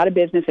vaccines, or we're out of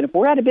business. And if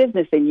we're out of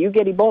business and you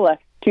get Ebola,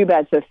 too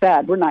bad, so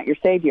sad. We're not your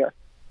savior.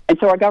 And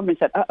so our government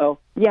said,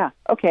 yeah,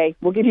 okay,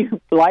 we'll give you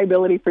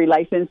liability-free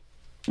license.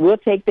 We'll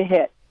take the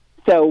hit.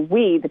 So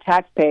we, the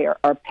taxpayer,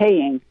 are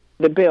paying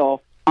the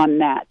bill on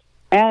that.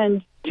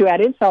 And to add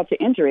insult to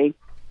injury,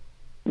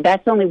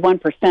 that's only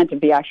 1%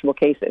 of the actual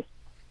cases.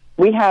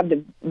 We have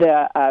the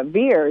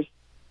VAERS,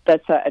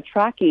 that's a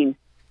tracking.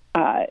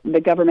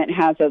 The government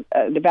has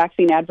the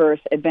Vaccine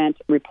Adverse Event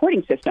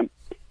Reporting System.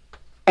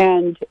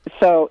 And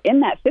so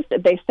in that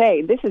system, they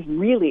say this is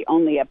really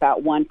only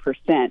about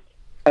 1%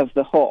 of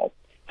the whole.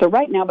 So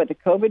right now with the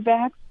COVID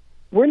vax,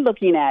 we're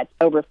looking at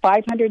over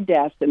 500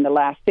 deaths in the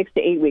last 6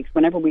 to 8 weeks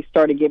whenever we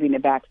started giving the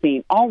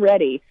vaccine,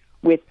 already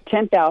with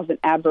 10,000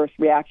 adverse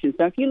reactions.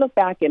 Now, if you look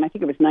back in, I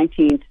think it was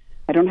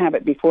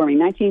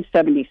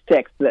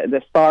 1976,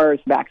 the SARS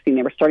vaccine,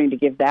 they were starting to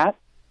give that.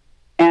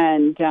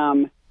 And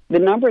the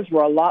numbers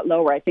were a lot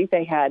lower. I think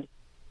they had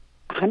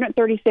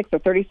 136 or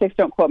 36,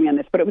 don't quote me on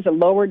this, but it was a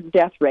lower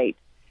death rate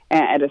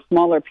at a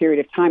smaller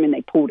period of time, and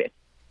they pulled it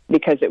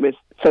because it was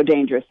so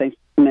dangerous when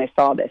they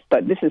saw this.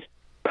 But this is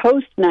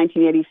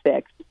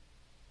post-1986,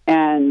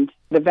 and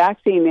the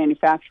vaccine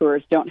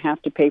manufacturers don't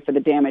have to pay for the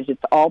damage.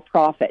 It's all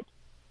profit.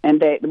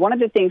 And one of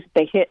the things that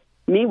they hit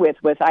me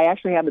with was I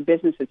actually have a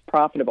business that's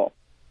profitable.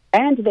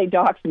 And they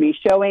doxed me,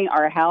 showing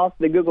our house,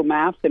 the Google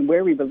Maps, and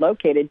where we were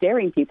located,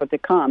 daring people to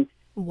come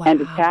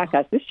and attack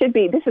us. This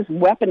is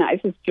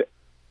weaponized. This is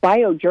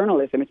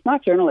biojournalism. It's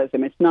not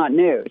journalism. It's not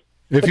news.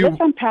 Let's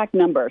unpack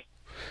numbers.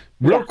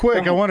 Real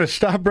quick, I want to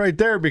stop right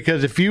there,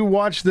 because if you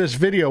watch this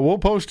video, we'll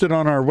post it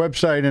on our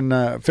website and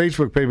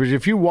Facebook page.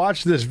 If you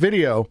watch this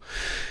video,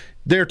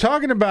 they're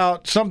talking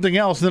about something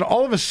else, then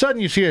all of a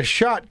sudden you see a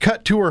shot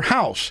cut to her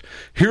house.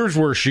 Here's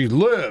where she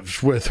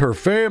lives with her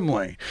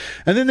family.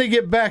 And then they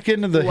get back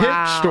into the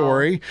hit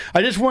story.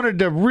 I just wanted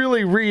to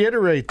really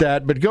reiterate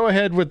that, but go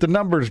ahead with the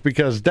numbers,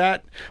 because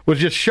that was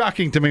just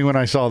shocking to me when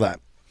I saw that.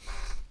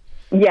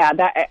 Yeah,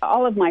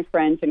 all of my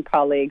friends and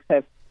colleagues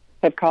have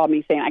called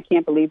me saying, I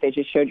can't believe they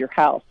just showed your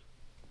house.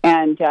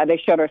 And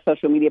they showed our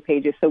social media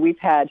pages. So we've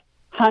had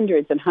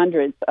hundreds and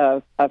hundreds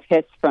of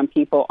hits from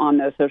people on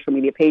those social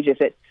media pages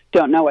that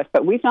don't know us.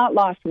 But we've not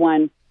lost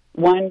one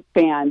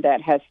fan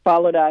that has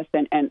followed us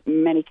and in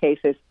many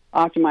cases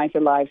optimized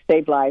their lives,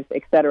 saved lives,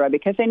 et cetera,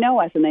 because they know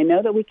us and they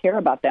know that we care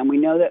about them.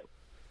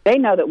 They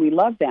know that we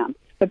love them.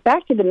 But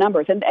back to the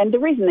numbers. And the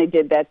reason they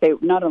did that, they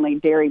not only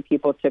daring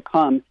people to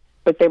come,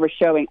 but they were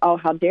showing,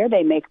 how dare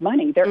they make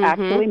money? They're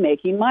actually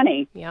making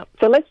money. Yep.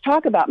 So let's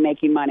talk about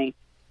making money.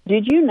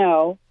 Did you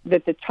know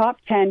that the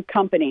top 10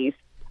 companies,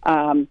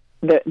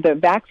 the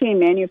vaccine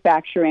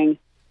manufacturing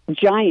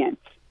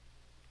giants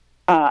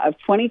of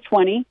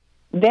 2020,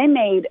 they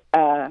made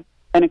an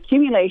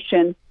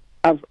accumulation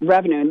of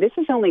revenue, and this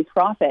is only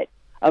profit,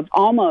 of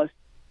almost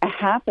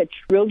 $500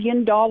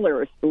 billion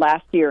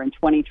last year in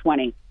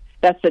 2020.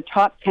 That's the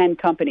top 10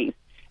 companies.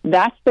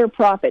 That's their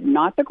profit,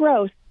 not the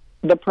gross,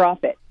 the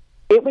profit.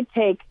 It would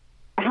take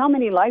how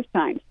many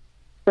lifetimes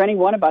for any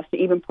one of us to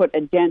even put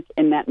a dent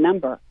in that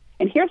number?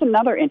 And here's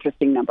another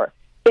interesting number.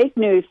 Fake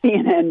news,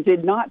 CNN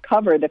did not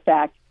cover the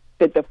fact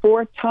that the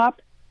 4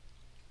 top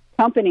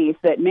companies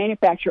that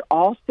manufacture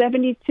all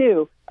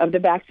 72 of the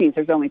vaccines,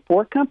 there's only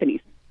 4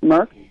 companies,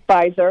 Merck,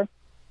 Pfizer,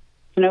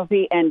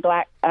 Sanofi, and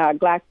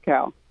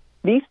Glaxo.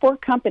 These 4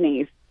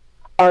 companies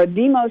are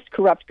the most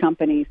corrupt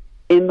companies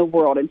in the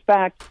world. In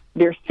fact,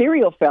 they're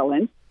serial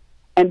felons,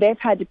 and they've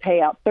had to pay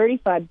out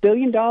 $35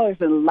 billion in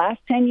the last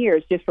 10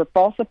 years just for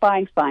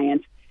falsifying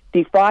science,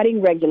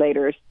 defrauding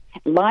regulators,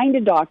 lying to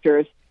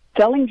doctors,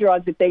 selling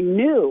drugs that they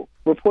knew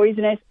were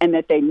poisonous and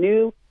that they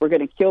knew were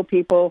going to kill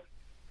people.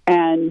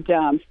 And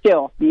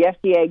still, the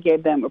FDA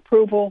gave them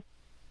approval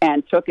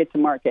and took it to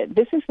market.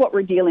 This is what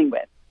we're dealing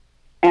with.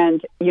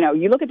 And,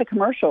 you look at the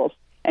commercials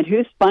and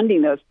who's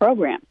funding those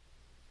programs.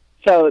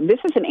 So this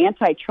is an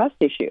antitrust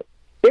issue.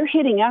 They're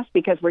hitting us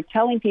because we're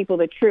telling people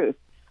the truth.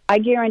 I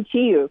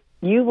guarantee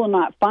you will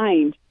not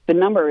find the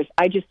numbers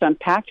I just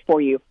unpacked for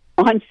you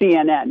on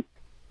CNN.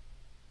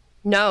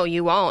 No,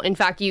 you won't. In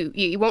fact,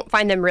 you won't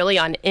find them really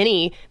on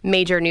any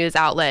major news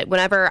outlet.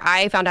 Whenever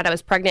I found out I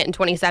was pregnant in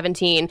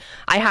 2017,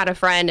 I had a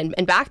friend,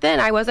 and back then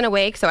I wasn't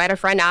awake, so I had a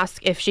friend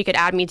ask if she could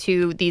add me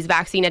to these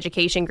vaccine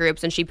education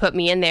groups, and she put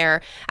me in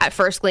there. At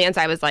first glance,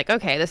 I was like,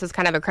 okay, this is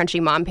kind of a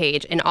crunchy mom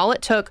page, and all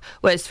it took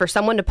was for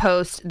someone to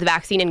post the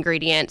vaccine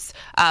ingredients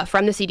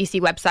from the CDC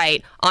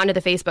website onto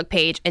the Facebook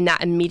page, and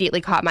that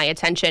immediately caught my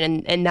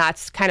attention, and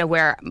that's kind of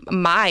where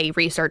my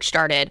research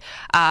started.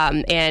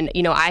 And,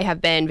 I have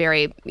been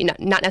very,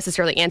 not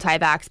necessarily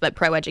anti-vax, but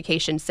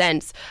pro-education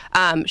sense.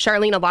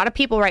 Charlene, a lot of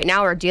people right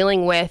now are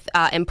dealing with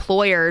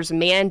employers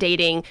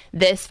mandating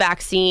this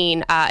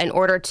vaccine in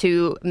order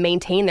to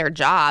maintain their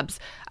jobs.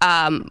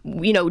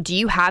 Do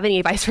you have any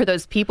advice for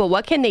those people?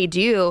 What can they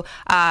do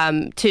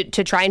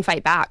to try and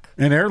fight back?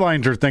 And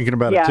airlines are thinking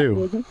about it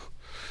too.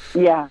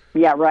 Mm-hmm.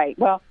 Yeah, right.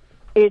 Well,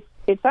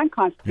 it's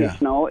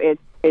unconstitutional. Yeah.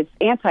 It's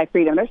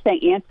anti-freedom. They're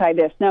saying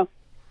anti-this. No,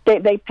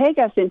 they peg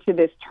us into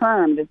this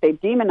term that they've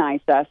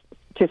demonized us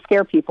to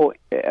scare people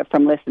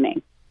from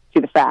listening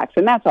to the facts,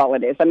 and that's all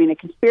it is. I mean, a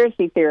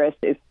conspiracy theorist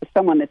is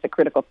someone that's a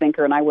critical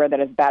thinker, and I wear that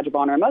as a badge of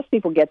honor, and most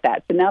people get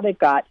that. So now they've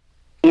got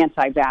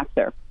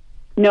anti-vaxxer.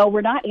 No,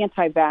 we're not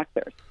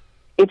anti-vaxxers.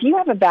 If you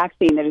have a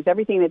vaccine that is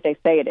everything that they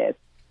say it is,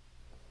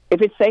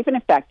 if it's safe and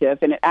effective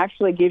and it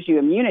actually gives you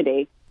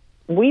immunity,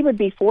 we would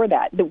be for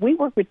that. We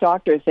work with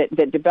doctors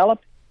that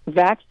develop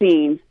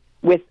vaccines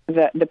with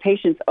the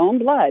patient's own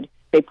blood.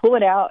 They pull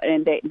it out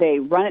and they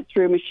run it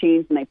through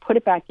machines and they put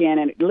it back in,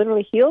 and it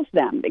literally heals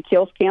them. It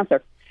kills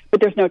cancer.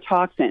 But there's no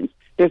toxins.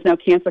 There's no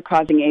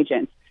cancer-causing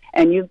agents.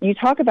 And you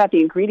talk about the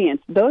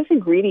ingredients. Those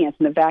ingredients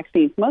in the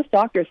vaccines, most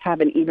doctors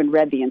haven't even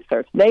read the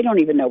inserts. They don't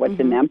even know what's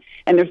in them.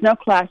 And there's no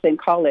class in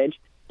college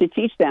to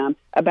teach them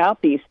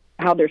about these,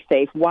 how they're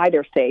safe, why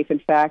they're safe. In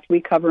fact, we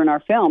cover in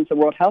our films, the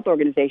World Health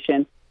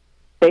Organization,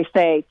 they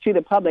say to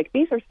the public,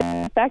 these are safe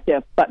and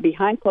effective. But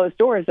behind closed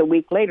doors, a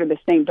week later, the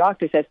same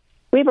doctor says,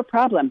 we have a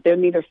problem. They're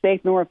neither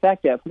safe nor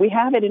effective. We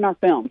have it in our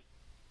films.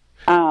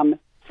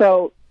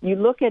 So you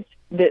look at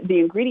the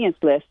ingredients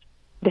list,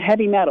 the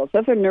heavy metals,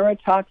 those are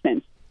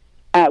neurotoxins.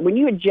 When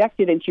you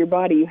inject it into your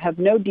body, you have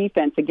no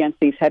defense against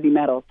these heavy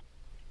metals.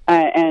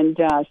 And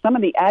some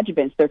of the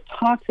adjuvants, they're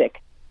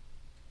toxic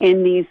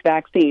in these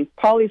vaccines.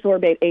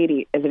 Polysorbate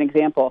 80, as an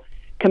example,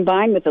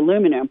 combined with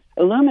aluminum.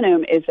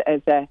 Aluminum is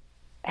a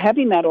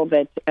heavy metal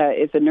that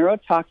is a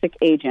neurotoxic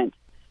agent,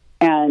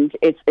 and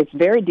it's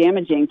very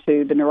damaging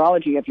to the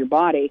neurology of your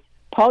body.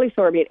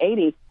 Polysorbate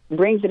 80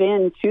 brings it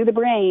into the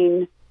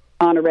brain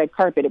on a red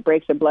carpet. It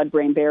breaks the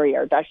blood-brain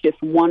barrier. That's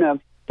just one of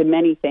the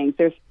many things.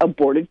 There's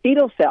aborted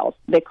fetal cells.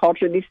 They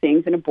culture these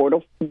things in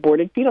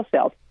aborted fetal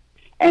cells.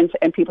 And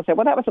people say,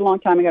 well, that was a long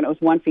time ago and it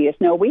was one fetus.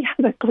 No, we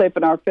have a clip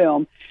in our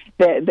film,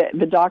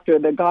 the doctor,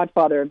 the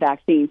godfather of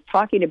vaccines,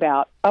 talking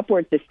about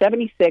upwards of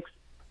 76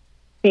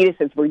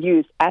 fetuses were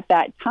used at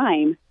that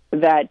time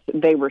that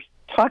they were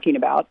talking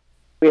about.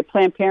 We have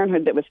Planned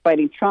Parenthood that was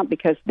fighting Trump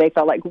because they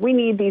felt like we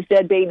need these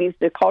dead babies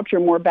to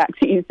culture more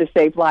vaccines to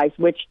save lives,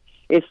 which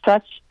is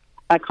such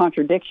a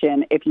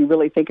contradiction if you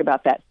really think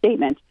about that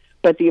statement.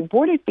 But the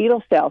aborted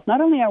fetal cells,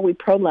 not only are we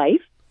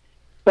pro-life,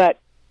 but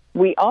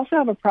we also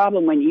have a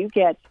problem when you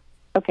get,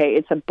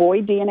 it's a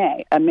boy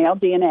DNA, a male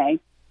DNA.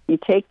 You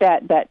take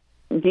that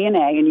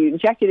DNA and you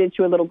inject it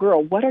into a little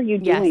girl. What are you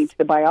doing to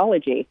the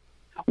biology?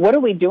 What are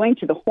we doing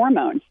to the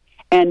hormones?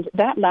 And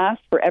that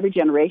lasts for every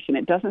generation.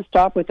 It doesn't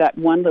stop with that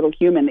one little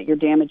human that you're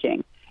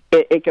damaging.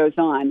 It goes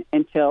on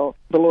until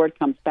the Lord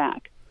comes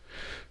back.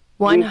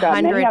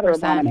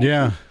 100%.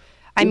 Yeah.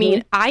 I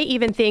mean, I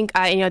even think,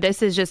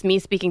 this is just me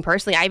speaking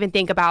personally, I even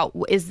think about,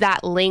 is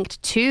that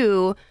linked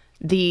to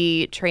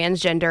the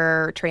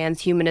transgender,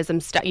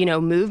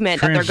 transhumanism,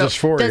 movement that they're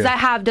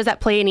going? Does that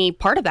play any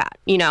part of that?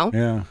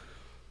 Yeah.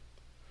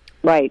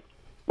 Right.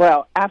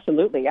 Well,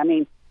 absolutely. I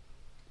mean,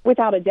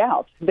 without a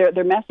doubt,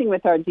 they're messing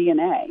with our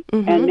DNA,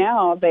 and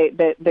now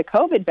the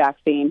COVID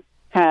vaccine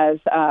has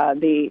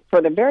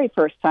for the very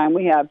first time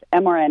we have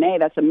mRNA.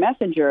 That's a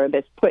messenger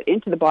that's put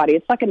into the body.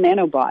 It's like a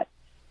nanobot.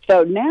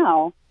 So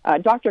now.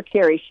 Dr.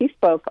 Carey, she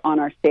spoke on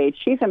our stage.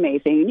 She's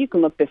amazing, and you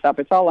can look this up.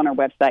 It's all on our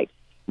website.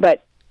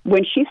 But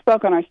when she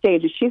spoke on our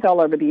stage, and she's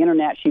all over the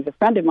internet, she's a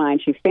friend of mine.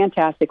 She's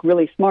fantastic,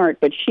 really smart,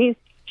 but she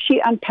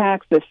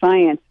unpacks the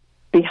science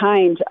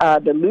behind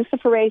the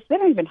luciferase. They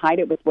don't even hide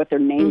it with what they're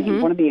naming,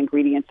 one of the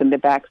ingredients in the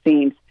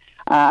vaccines,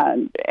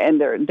 and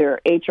their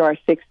HR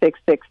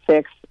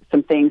 6666,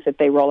 some things that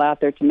they roll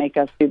out there to make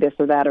us do this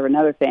or that or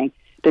another thing.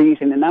 They're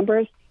using the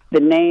numbers,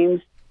 the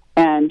names,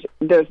 and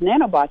there's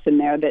nanobots in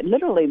there that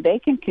literally they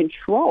can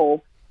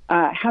control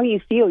how you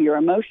feel, your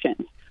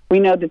emotions. We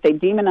know that they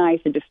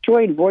demonized and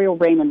destroyed Royal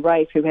Raymond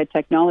Rife, who had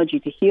technology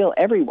to heal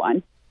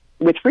everyone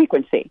with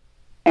frequency.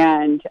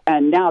 And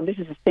now this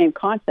is the same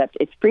concept.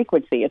 It's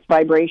frequency. It's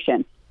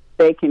vibration.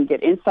 They can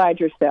get inside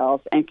your cells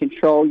and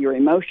control your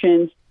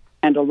emotions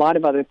and a lot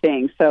of other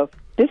things. So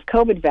this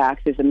COVID vax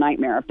is a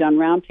nightmare. I've done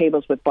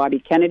roundtables with Bobby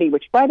Kennedy,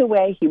 which, by the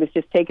way, he was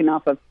just taken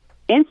off of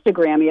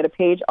Instagram. He had a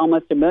page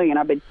almost 1 million.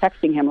 I've been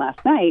texting him last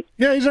night.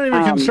 Yeah, he's not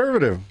even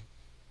conservative.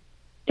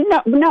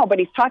 No, but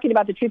he's talking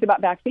about the truth about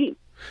vaccines.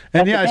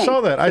 And I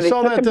saw that. I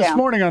saw that this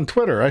morning on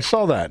Twitter. I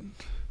saw that.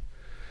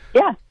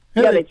 Yeah.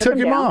 They took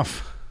him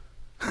off.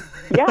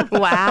 Yeah.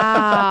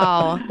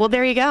 Wow. Well,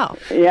 there you go.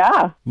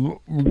 Yeah.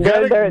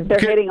 They're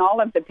hitting all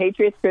of the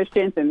Patriots,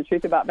 Christians, and the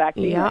truth about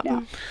vaccines right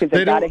now, because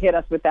they've got to hit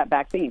us with that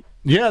vaccine.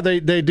 Yeah, they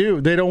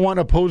do. They don't want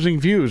opposing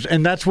views,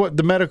 and that's what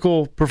the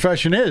medical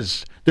profession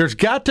is. There's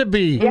got to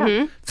be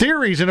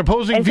theories and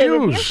opposing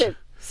views.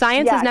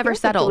 Science is never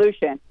settled.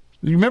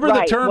 You remember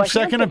the term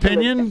second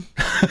opinion?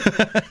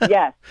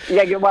 Yes.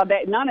 Yeah. Well,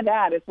 none of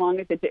that. As long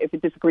as if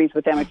it disagrees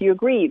with them. If you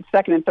agree,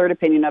 second and third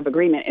opinion of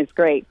agreement is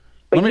great.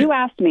 But you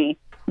asked me,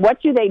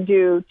 what do they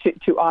do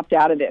to opt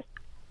out of this?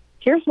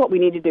 Here's what we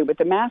need to do with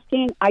the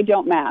masking. I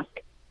don't mask.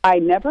 I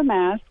never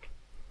mask,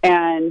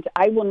 and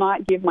I will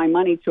not give my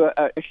money to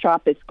a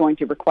shop that's going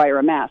to require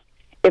a mask.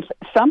 If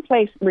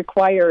someplace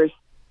requires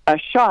a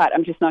shot,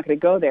 I'm just not going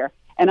to go there.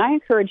 And I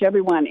encourage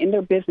everyone in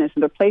their business, in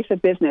their place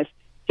of business,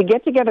 to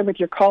get together with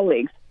your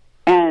colleagues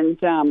and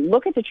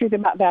look at The Truth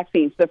About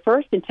Vaccines. The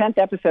first and 10th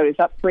episode is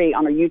up free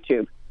on our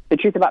YouTube, The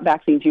Truth About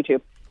Vaccines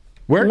YouTube.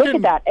 Look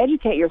at that,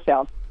 educate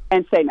yourself,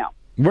 and say no.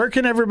 Where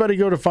can everybody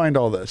go to find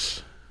all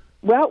this?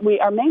 Well,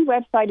 our main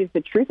website is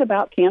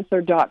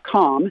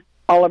thetruthAboutCancer.com.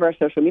 All of our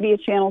social media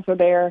channels are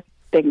there.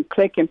 They can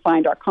click and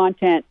find our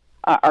content.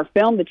 Our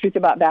film, The Truth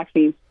About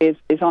Vaccines, is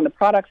on the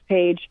products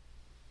page.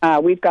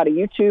 We've got a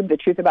YouTube, The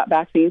Truth About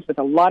Vaccines, with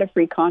a lot of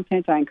free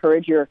content. I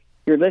encourage your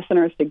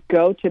listeners to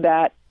go to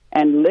that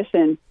and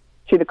listen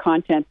to the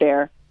content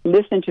there.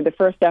 Listen to the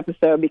first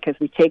episode because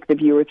we take the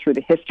viewer through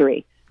the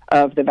history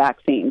of the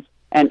vaccines.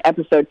 And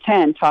episode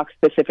 10 talks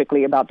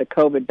specifically about the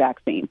COVID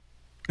vaccine.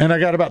 And I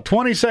got about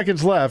 20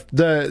 seconds left.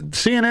 The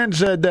CNN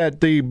said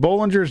that the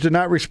Bollingers did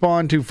not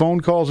respond to phone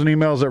calls and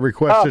emails that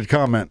requested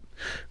comment.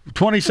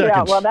 20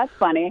 seconds. Yeah, well, that's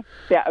funny.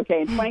 Yeah,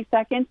 okay, in 20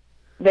 seconds,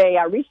 they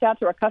reached out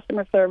to our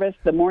customer service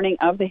the morning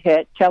of the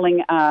hit,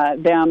 telling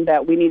them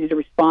that we needed to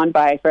respond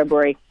by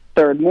February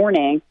 3rd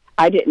morning.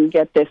 I didn't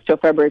get this till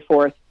February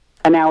 4th,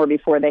 an hour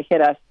before they hit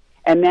us.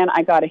 And then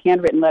I got a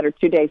handwritten letter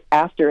 2 days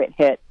after it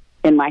hit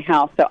in my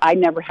house. So I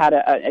never had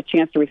a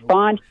chance to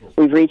respond.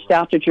 We've reached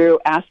out to Drew,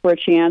 asked for a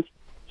chance.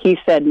 He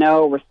said,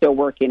 no, we're still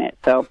working it.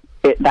 So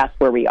that's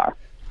where we are.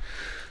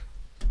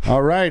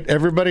 All right,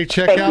 everybody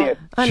check Fake out news.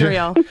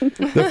 Unreal.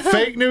 the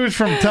fake news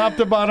from top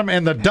to bottom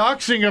and the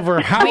doxing of her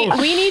house.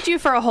 We need you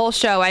for a whole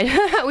show.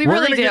 We We're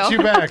really gonna do. Get you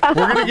back.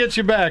 We're going to get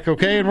you back,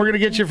 okay? And we're going to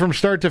get you from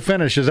start to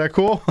finish. Is that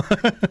cool?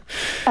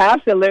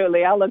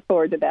 Absolutely. I look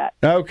forward to that.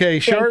 Okay,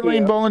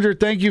 Charlene you. Bollinger,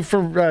 thank you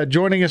for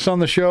joining us on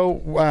the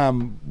show.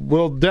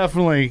 We'll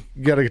definitely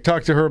got to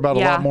talk to her about a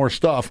lot more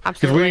stuff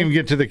because we didn't even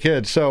get to the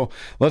kids. So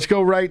let's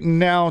go right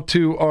now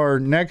to our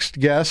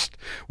next guest.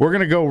 We're going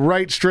to go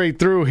right straight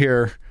through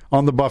here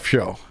on the Buff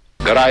Show.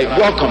 That I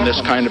welcome this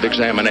kind of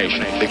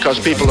examination because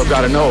people have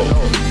got to know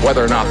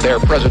whether or not their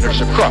president's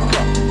a crook.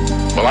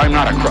 Well, I'm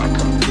not a crook.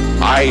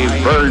 I've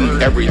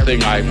earned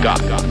everything I've got.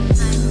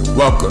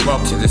 Welcome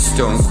to the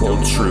Stone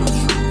Cold Truth.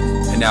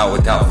 And now,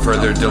 without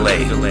further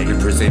delay, we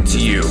present to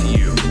you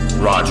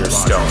Roger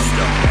Stone.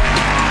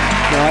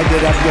 Now, I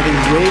did up getting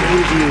rave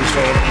reviews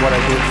for what I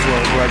did for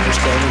Roger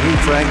Stone, and he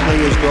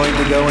frankly is going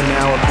to go and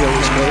now appeal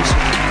his case.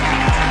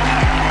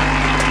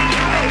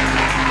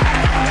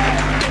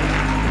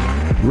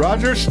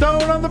 Roger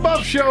Stone on the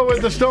Buff Show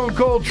with the Stone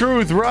Cold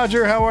Truth.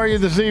 Roger, how are you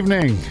this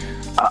evening?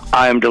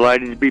 I am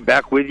delighted to be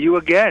back with you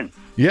again.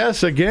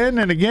 Yes, again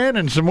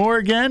and some more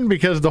again,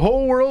 because the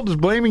whole world is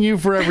blaming you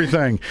for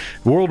everything.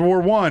 World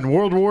War I,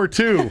 World War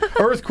II,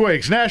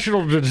 earthquakes,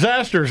 national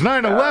disasters,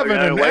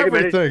 9/11, and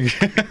everything.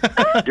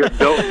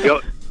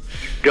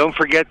 Don't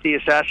forget the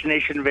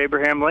assassination of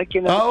Abraham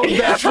Lincoln. Oh,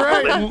 that's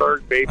right.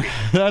 Lindbergh, baby.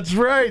 That's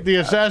right. The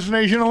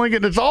assassination of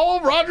Lincoln. It's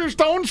all Roger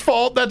Stone's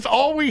fault. That's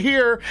all we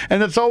hear,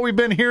 and that's all we've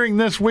been hearing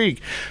this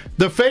week.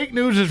 The fake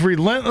news is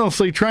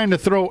relentlessly trying to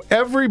throw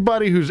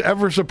everybody who's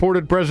ever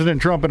supported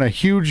President Trump in a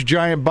huge,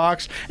 giant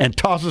box and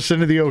toss us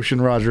into the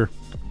ocean, Roger.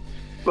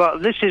 Well,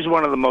 this is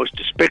one of the most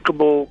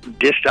despicable,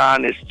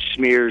 dishonest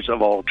smears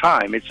of all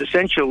time. It's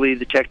essentially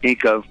the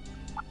technique of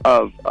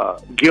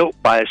guilt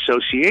by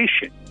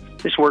association.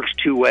 This works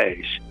two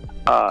ways.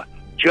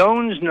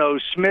 Jones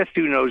knows Smith,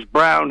 who knows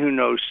Brown, who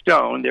knows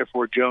Stone.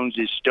 Therefore, Jones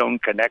is Stone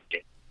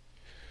connected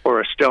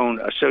or a Stone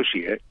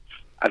associate.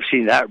 I've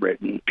seen that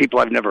written. People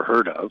I've never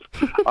heard of.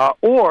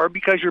 Or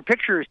because your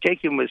picture is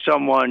taken with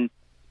someone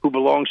who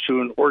belongs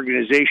to an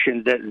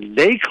organization that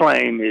they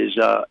claim is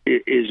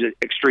an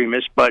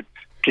extremist, but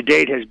to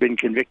date has been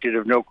convicted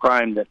of no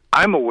crime that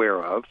I'm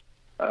aware of,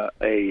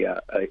 an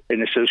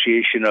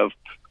association of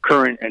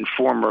current and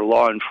former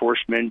law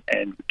enforcement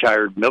and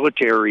retired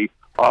military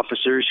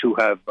officers who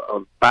have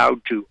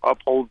vowed to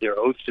uphold their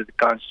oaths to the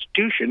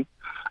Constitution.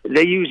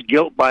 They use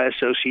guilt by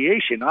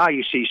association.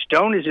 You see,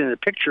 Stone is in the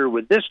picture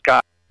with this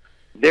guy.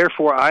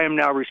 Therefore, I am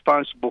now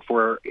responsible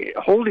for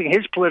holding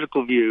his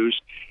political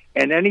views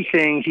and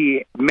anything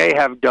he may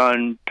have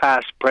done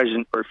past,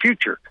 present, or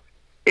future.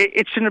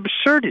 It's an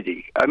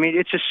absurdity. I mean,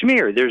 it's a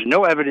smear. There's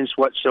no evidence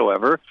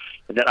whatsoever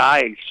that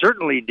I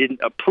certainly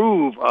didn't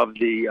approve of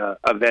the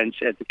events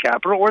at the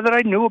Capitol or that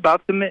I knew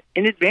about them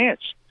in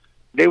advance.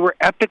 They were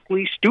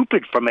epically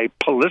stupid from a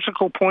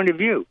political point of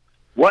view.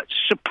 What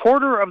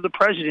supporter of the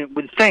president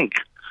would think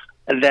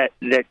that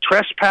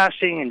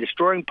trespassing and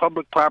destroying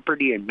public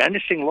property and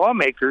menacing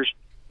lawmakers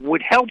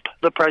would help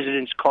the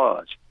president's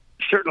cause?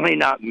 Certainly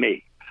not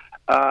me.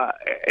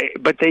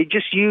 But they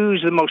just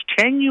use the most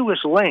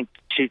tenuous link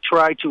to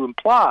try to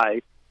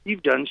imply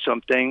you've done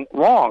something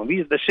wrong.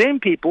 These are the same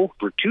people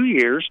for 2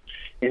 years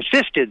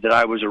insisted that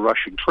I was a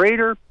Russian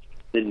traitor,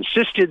 that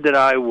insisted that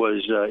I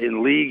was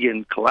in league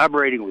and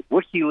collaborating with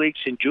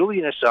WikiLeaks and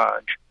Julian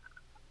Assange.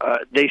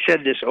 They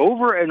said this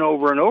over and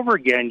over and over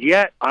again,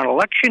 yet on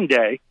Election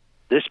Day,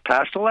 this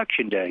past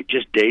Election Day,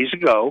 just days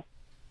ago,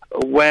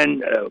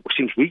 when,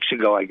 seems weeks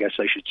ago, I guess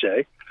I should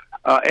say,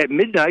 at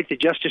midnight, the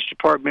Justice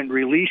Department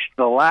released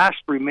the last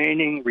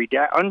remaining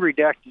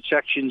unredacted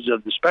sections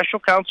of the special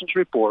counsel's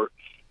report,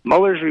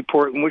 Mueller's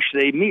report, in which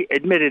they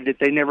admitted that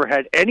they never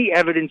had any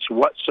evidence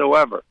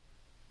whatsoever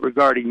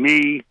regarding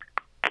me,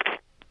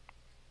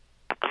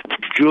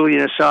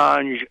 Julian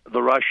Assange,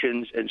 the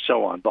Russians, and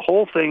so on. The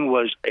whole thing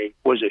was a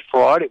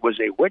fraud. It was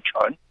a witch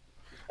hunt.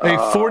 A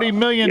 $40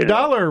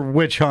 million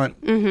witch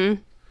hunt.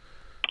 Mm-hmm.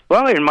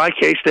 Well, in my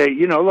case,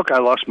 look, I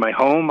lost my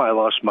home, I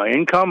lost my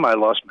income, I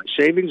lost my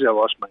savings, I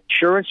lost my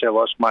insurance, I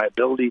lost my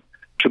ability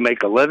to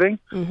make a living.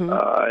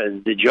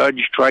 Mm-hmm. The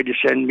judge tried to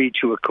send me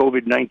to a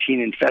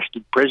COVID-19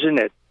 infested prison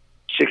at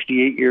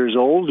 68 years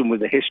old and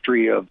with a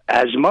history of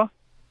asthma.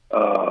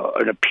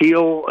 An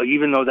appeal,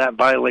 even though that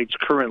violates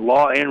current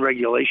law and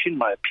regulation,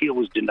 my appeal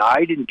was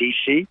denied in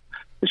D.C.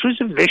 This was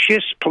a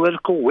vicious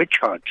political witch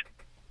hunt.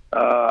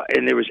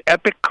 And there was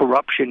epic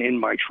corruption in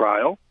my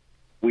trial.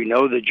 We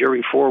know the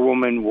jury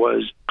forewoman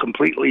was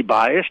completely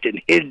biased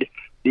and hid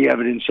the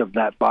evidence of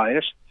that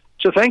bias.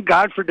 So thank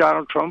God for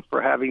Donald Trump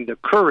for having the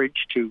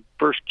courage to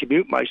first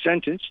commute my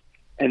sentence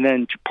and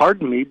then to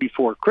pardon me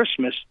before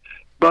Christmas.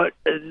 But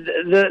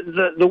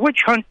the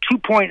witch hunt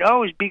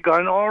 2.0 has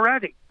begun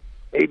already.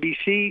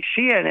 ABC,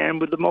 CNN,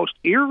 with the most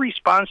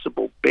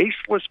irresponsible,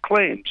 baseless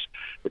claims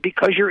that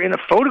because you're in a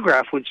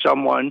photograph with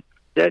someone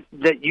that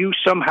you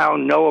somehow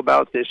know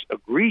about this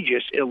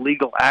egregious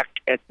illegal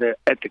act at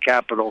the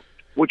Capitol,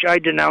 which I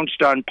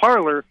denounced on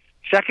Parler.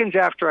 Seconds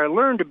after I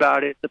learned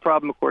about it, the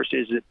problem, of course,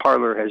 is that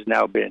Parler has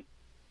now been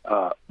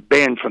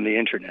banned from the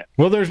Internet.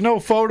 Well, there's no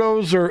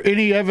photos or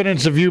any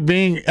evidence of you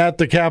being at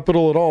the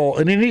Capitol at all.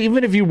 And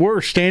even if you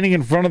were standing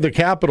in front of the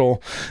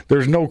Capitol,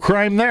 there's no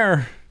crime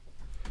there.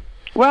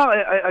 Well,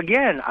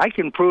 again, I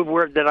can prove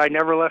that I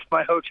never left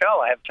my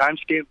hotel. I have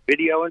timestamped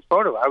video and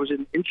photo. I was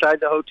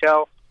inside the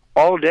hotel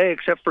all day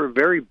except for a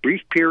very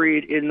brief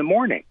period in the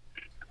morning.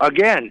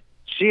 Again,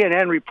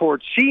 CNN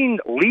reports seen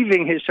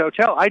leaving his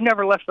hotel. I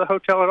never left the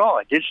hotel at all.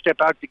 I did step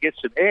out to get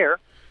some air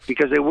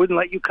because they wouldn't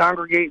let you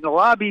congregate in the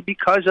lobby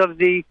because of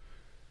the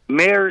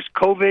mayor's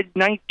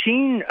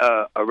COVID-19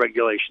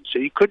 regulations. So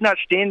you could not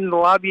stand in the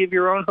lobby of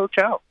your own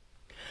hotel.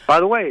 By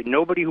the way,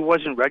 nobody who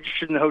wasn't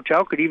registered in the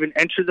hotel could even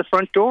enter the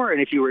front door.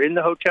 And if you were in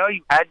the hotel,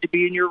 you had to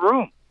be in your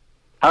room.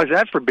 How's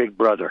that for Big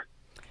Brother?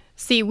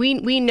 See,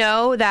 we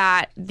know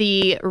that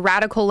the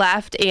radical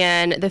left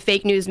and the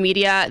fake news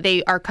media,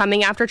 they are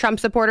coming after Trump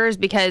supporters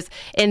because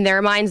in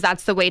their minds,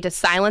 that's the way to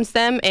silence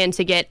them and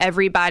to get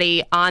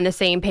everybody on the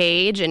same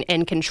page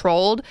and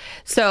controlled.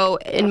 So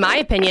in my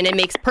opinion, it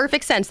makes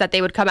perfect sense that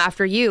they would come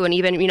after you. And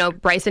even,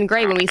 Bryson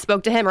Gray, when we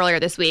spoke to him earlier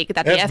this week,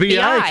 that the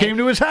FBI came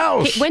to his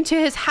house. Went to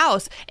his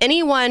house.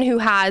 Anyone who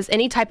has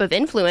any type of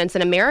influence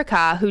in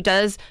America who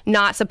does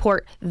not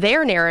support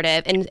their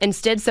narrative and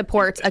instead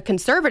supports a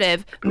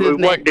conservative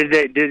movement.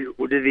 Did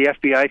the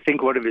FBI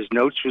think one of his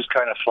notes was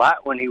kind of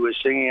flat when he was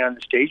singing on the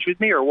stage with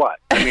me, or what?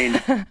 I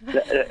mean,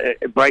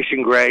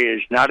 Bryson Gray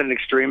is not an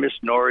extremist,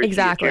 nor is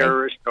he a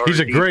terrorist. Nor he's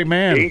a great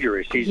man.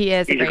 Dangerous. He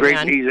is a great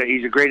man.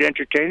 He's a great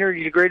entertainer.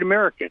 He's a great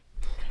American.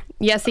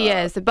 Yes, he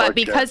is. But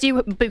because you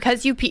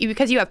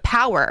have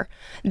power,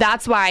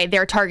 that's why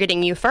they're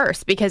targeting you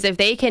first. Because if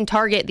they can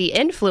target the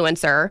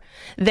influencer,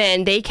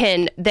 then they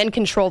can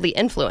control the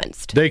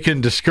influenced. They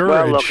can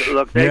discourage. Well,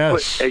 look. They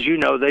put, as you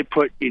know, they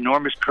put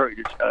enormous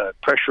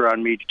pressure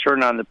on me to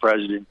turn on the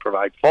president,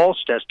 provide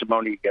false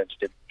testimony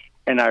against him,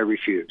 and I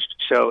refused.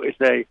 So if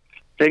they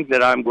think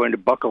that I'm going to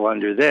buckle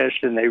under this,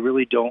 then they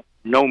really don't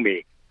know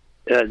me.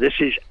 This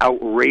is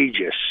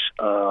outrageous,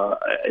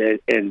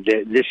 and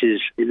this is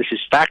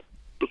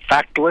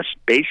factless,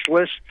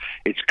 baseless.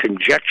 It's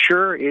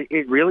conjecture.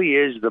 It really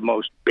is the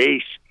most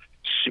base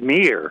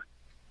smear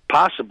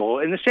possible.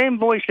 In the same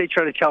voice, they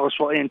try to tell us,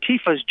 well,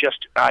 Antifa is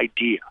just an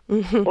idea.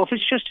 Mm-hmm. Well, if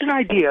it's just an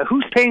idea,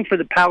 who's paying for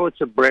the pallets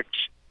of bricks?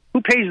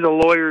 Who pays the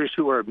lawyers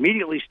who are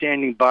immediately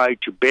standing by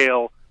to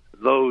bail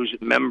those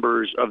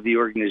members of the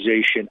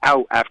organization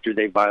out after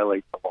they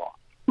violate the law?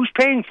 Who's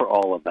paying for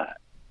all of that?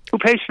 Who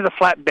pays for the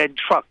flatbed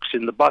trucks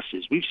and the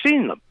buses? We've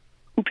seen them.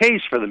 Who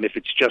pays for them if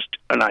it's just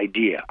an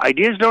idea?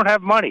 Ideas don't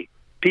have money.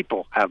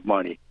 People have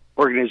money.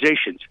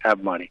 Organizations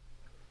have money.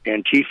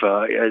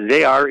 Antifa,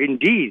 they are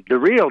indeed the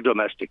real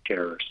domestic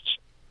terrorists.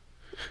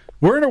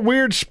 We're in a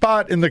weird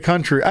spot in the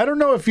country. I don't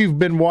know if you've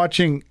been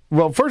watching.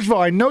 Well, first of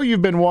all, I know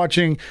you've been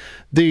watching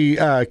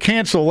the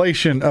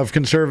cancellation of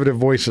conservative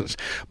voices.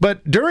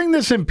 But during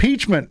this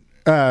impeachment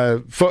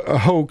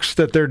hoax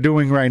that they're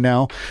doing right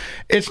now.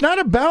 It's not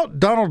about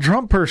Donald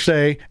Trump per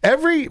se.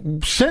 Every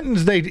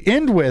sentence they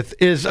end with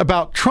is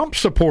about Trump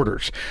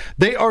supporters.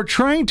 They are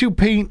trying to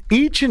paint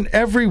each and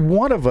every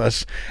one of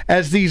us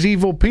as these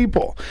evil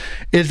people.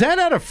 Is that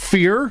out of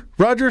fear,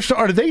 Roger?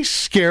 Are they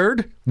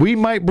scared we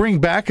might bring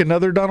back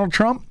another Donald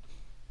Trump?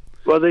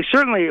 Well, they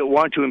certainly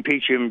want to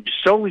impeach him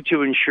solely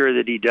to ensure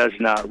that he does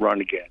not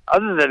run again.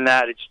 Other than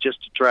that, it's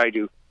just to try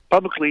to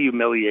publicly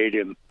humiliate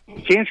him,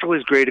 cancel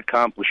his great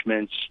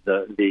accomplishments,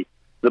 the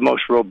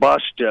most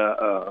robust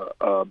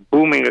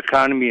booming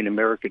economy in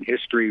American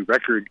history,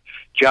 record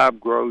job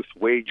growth,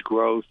 wage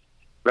growth,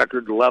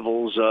 record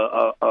levels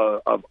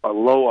of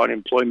low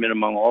unemployment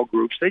among all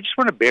groups. They just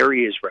want to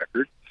bury his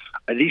record.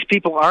 These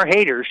people are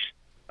haters.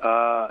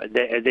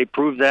 They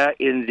prove that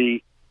in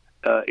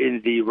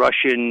the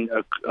Russian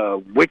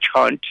witch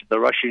hunt, the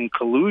Russian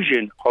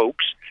collusion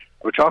hoax.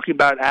 We're talking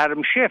about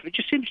Adam Schiff. It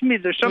just seems to me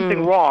there's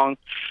something wrong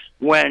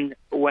when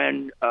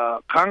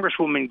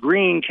Congresswoman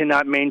Green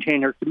cannot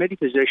maintain her committee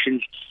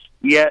positions,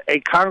 yet a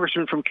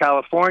congressman from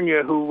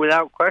California who,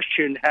 without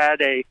question,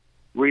 had a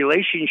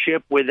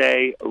relationship with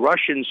a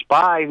Russian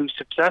spy who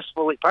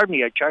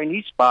a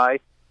Chinese spy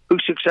who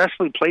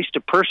successfully placed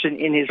a person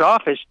in his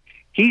office,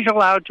 he's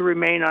allowed to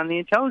remain on the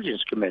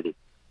Intelligence Committee.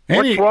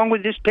 What's wrong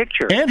with this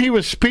picture? And he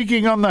was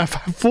speaking on the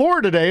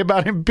floor today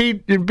about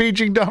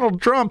impeaching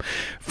Donald Trump.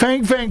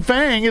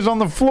 Fang is on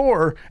the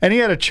floor, and he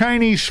had a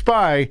Chinese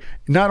spy,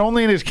 not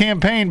only in his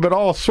campaign, but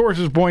all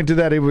sources point to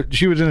that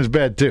she was in his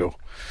bed, too.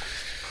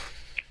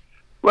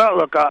 Well,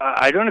 look,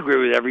 I don't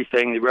agree with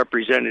everything that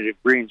Representative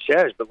Green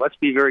says, but let's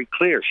be very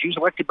clear. She's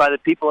elected by the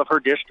people of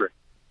her district.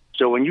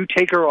 So when you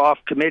take her off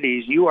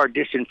committees, you are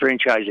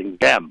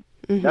disenfranchising them.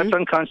 Mm-hmm. That's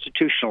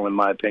unconstitutional, in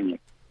my opinion.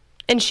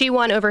 And she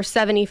won over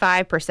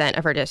 75%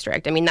 of her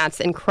district. I mean, that's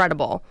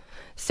incredible.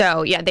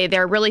 So, yeah,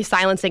 they're really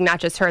silencing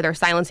not just her, they're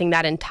silencing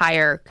that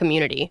entire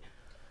community.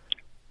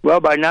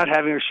 Well, by not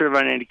having her serve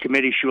on any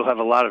committee, she will have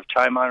a lot of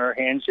time on her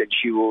hands, and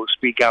she will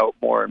speak out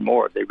more and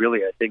more. They really,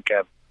 I think,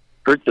 have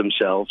hurt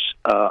themselves.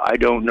 I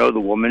don't know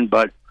the woman,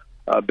 but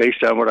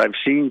based on what I've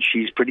seen,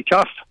 she's pretty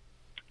tough.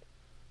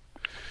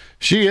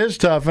 She is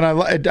tough, and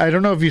I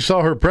don't know if you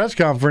saw her press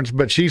conference,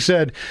 but she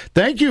said,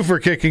 "Thank you for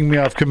kicking me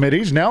off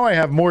committees. Now I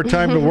have more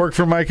time to work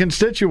for my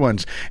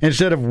constituents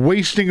instead of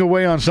wasting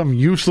away on some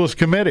useless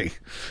committee."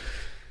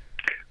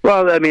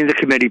 Well, I mean, the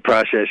committee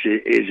process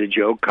is a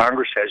joke.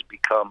 Congress has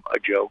become a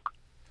joke.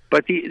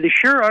 But the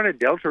sheer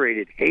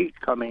unadulterated hate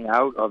coming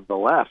out of the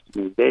left, I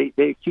mean,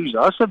 they accuse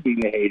us of being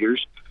the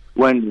haters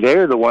when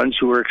they're the ones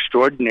who are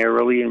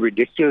extraordinarily and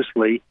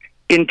ridiculously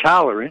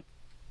intolerant,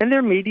 and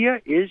their media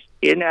is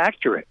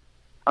inaccurate.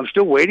 I'm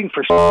still waiting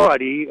for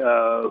somebody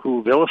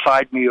who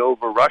vilified me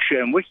over Russia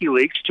and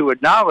WikiLeaks to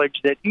acknowledge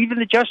that even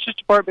the Justice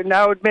Department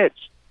now admits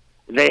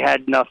they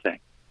had nothing,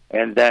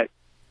 and that,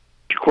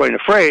 to coin a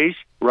phrase,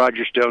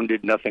 Roger Stone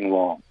did nothing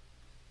wrong.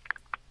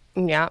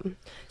 Yeah.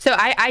 So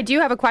I do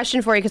have a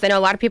question for you, because I know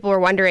a lot of people were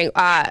wondering.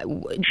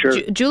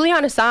 Sure.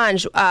 Julian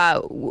Assange,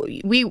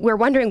 we're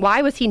wondering,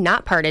 why was he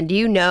not pardoned? Do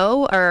you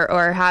know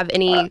or have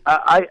any...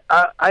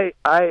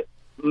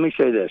 Let me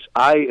say this.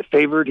 I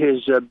favored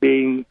his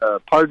being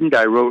pardoned.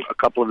 I wrote a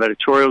couple of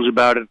editorials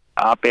about it,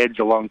 op-eds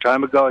a long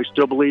time ago. I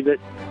still believe it.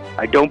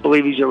 I don't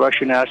believe he's a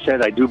Russian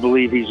asset. I do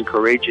believe he's a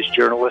courageous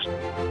journalist.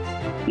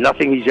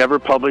 Nothing he's ever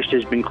published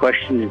has been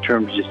questioned in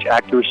terms of its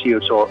accuracy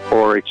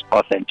or its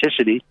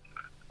authenticity.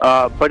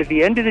 But at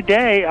the end of the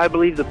day, I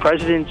believe the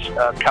president's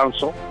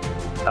counsel,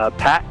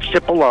 Pat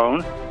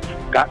Cipollone,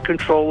 got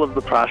control of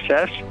the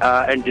process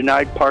and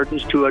denied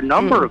pardons to a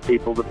number of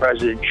people the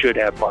president should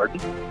have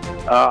pardoned.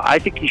 I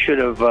think he should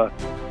have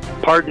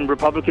pardoned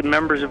Republican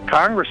members of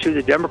Congress who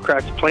the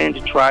Democrats plan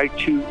to try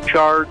to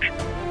charge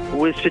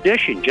with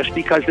sedition just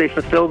because they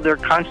fulfilled their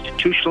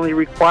constitutionally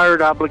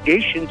required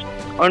obligations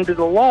under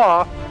the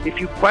law. If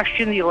you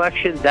question the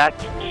election,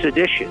 that's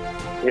sedition.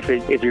 If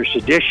you're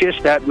seditious,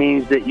 that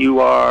means that you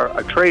are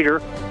a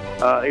traitor.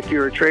 If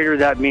you're a traitor,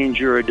 that means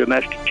you're a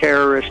domestic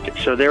terrorist.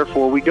 So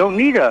therefore, we don't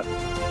need a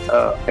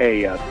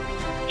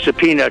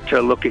subpoena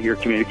to look at your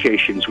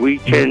communications. We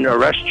can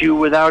arrest you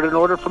without an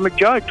order from a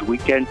judge. We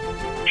can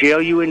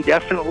jail you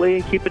indefinitely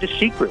and keep it a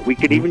secret. We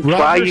could even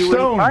try you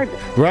in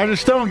private. Roger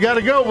Stone, got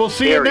to go. We'll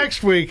see you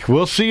next week.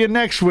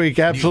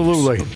 Absolutely.